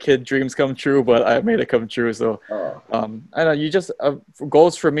made my kid dreams come true, but I made it come true. So I know you just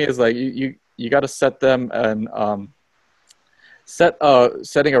goals for me is like you got to set them, and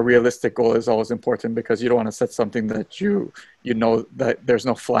setting a realistic goal is always important, because you don't want to set something that you know that there's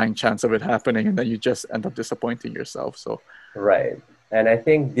no flying chance of it happening, and then you just end up disappointing yourself. So Right. And I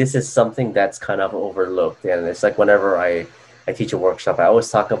think this is something that's kind of overlooked. And it's like whenever I teach a workshop, I always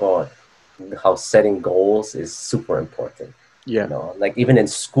talk about how setting goals is super important. yeah. You know, like even in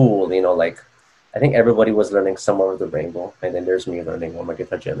school, you know, like I think everybody was learning Somewhere Over the Rainbow, and then there's me learning When My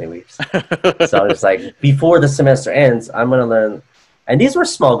Guitar Gently Weeps. So I was like, before the semester ends, I'm gonna learn, and these were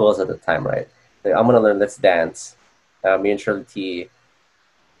small goals at the time, right? Like, I'm gonna learn Let's Dance, me and Shirley T,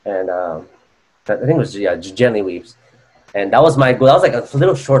 and I think it was Gently Weeps, and that was my goal. That was like a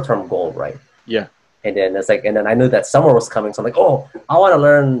little short-term goal, right? Yeah. And then it's like, and then I knew that summer was coming, so I'm like, oh, I want to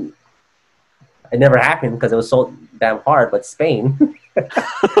learn. It never happened because it was so damn hard, but Spain.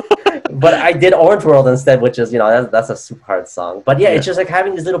 But I did Orange World instead, which is, you know, that's a super hard song. But yeah, it's just like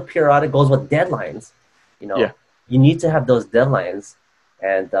having these little periodic goals with deadlines. You know, you need to have those deadlines,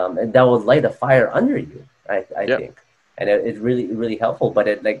 and that will light a fire under you. I think, and it's really helpful. But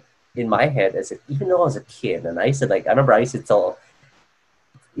it, like, in my head, even though I was a kid, and I used to, like, I remember I used to tell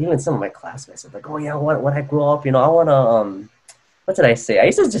even some of my classmates, like, oh yeah, when I grow up, you know, I want to what did I say? I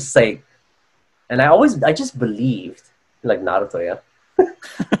used to just say, and I just believed, like Naruto, yeah.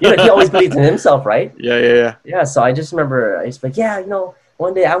 You know, he always believed in himself, right? Yeah, so I just remember I used to be like, yeah, you know,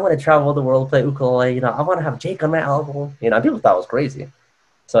 one day I want to travel the world, play ukulele, you know, I want to have Jake on my album. You know, people thought I was crazy.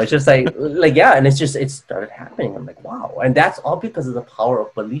 So it's just like, yeah, and it started happening. I'm like, wow. And that's all because of the power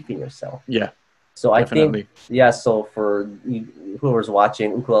of belief in yourself. Yeah. So Definitely. I think, so for whoever's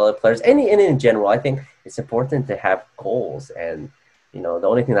watching, ukulele players, and in general, I think it's important to have goals. And, you know, the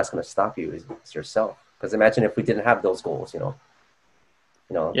only thing that's going to stop you is yourself. Because imagine if we didn't have those goals, you know.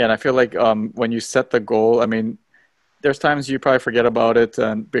 Yeah, and I feel like when you set the goal, I mean, there's times you probably forget about it,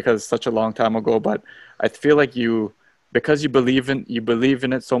 and because it's such a long time ago. But I feel like because you believe in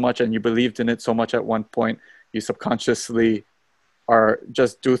it so much, and you believed in it so much at one point, you subconsciously are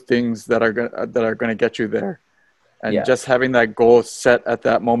just do things that are gonna get you there, and just having that goal set at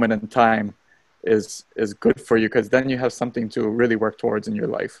that moment in time is good for you, because then you have something to really work towards in your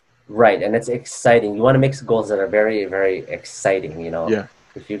life. Right, and it's exciting. You want to make goals that are very, very exciting, you know. Yeah.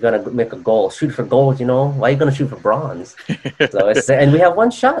 If you're gonna make a goal, shoot for gold, you know. Why are you gonna shoot for bronze? So and we have one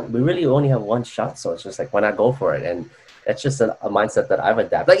shot. We really only have one shot, so it's just like, why not go for it? And that's just a mindset that I've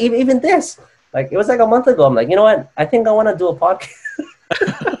adapted. Like even this, like it was like a month ago. I'm like, you know what? I think I want to do a podcast.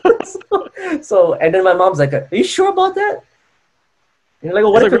 so and then my mom's like, "Are you sure about that?" And like,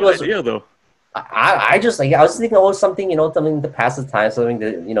 well, what if it was? Idea, though. I just like, I was thinking, oh, something, you know, something to pass the time, something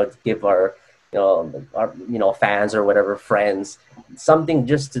to, you know, to give our fans or whatever, friends, something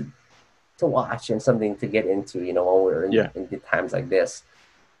just to watch and something to get into, you know, when we're in the times like this.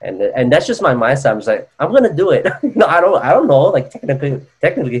 And that's just my mindset. I'm just like, I'm gonna do it. You know, I don't know, like technically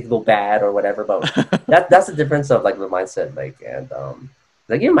it could go bad or whatever, but that's the difference of like the mindset. Like, and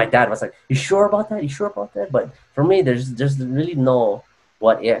like even my dad was like, you sure about that? You sure about that? But for me, there's really no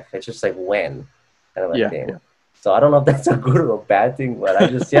what if. It's just like when kind of thing. Yeah. So I don't know if that's a good or a bad thing, but I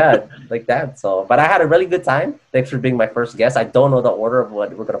just like that. So, but I had a really good time. Thanks for being my first guest. I don't know the order of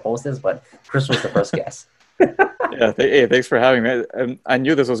what we're gonna post this, but Kris was the first guest. Hey, thanks for having me. And I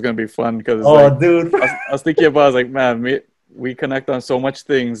knew this was gonna be fun because dude, I was thinking about, I was like, man, we connect on so much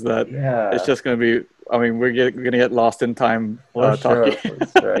things that it's just gonna be. I mean, we're gonna get lost in time talking.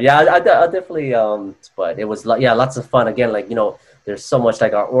 For sure. Yeah, I definitely. But it was lots of fun. Again, like, you know, there's so much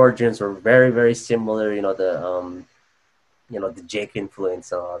like our origins were very, very similar. The Jake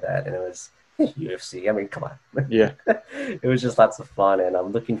influence and all that, and it was UFC. I mean, come on. Yeah. It was just lots of fun, and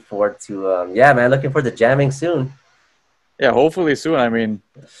I'm looking forward to yeah, man, looking forward to jamming soon. Yeah, hopefully soon. I mean,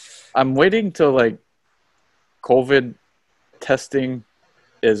 I'm waiting till like COVID testing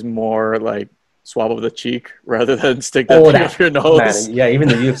is more like swab of the cheek rather than stick that thing up your nose. Man, yeah, even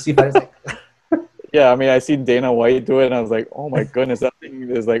the UFC fighters like, Yeah, I mean, I seen Dana White do it, and I was like, oh my goodness, that thing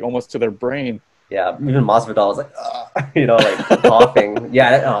is like almost to their brain. yeah, even Masvidal was like, like coughing.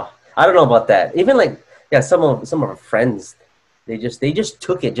 Yeah, I don't know about that. Even like, yeah, some of our friends, they just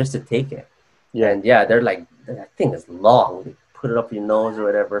took it just to take it. Yeah. And yeah, they're like, that thing is long. They put it up your nose or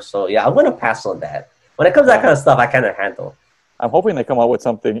whatever. So yeah, I'm gonna pass on that. When it comes to that kind of stuff, I kind of handle. I'm hoping they come out with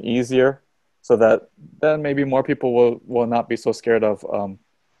something easier, so that then maybe more people will not be so scared of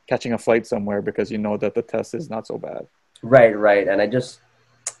catching a flight somewhere because you know that the test is not so bad. Right. And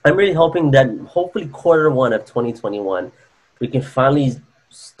I'm really hoping that hopefully Q1 of 2021, we can finally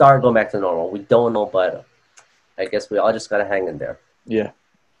start going back to normal. We don't know, but I guess we all just gotta hang in there. Yeah.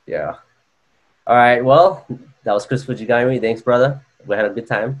 Yeah. All right. Well, that was Kris Fuchigami. Thanks, brother. We had a good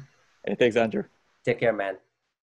time. Hey, thanks, Andrew. Take care, man.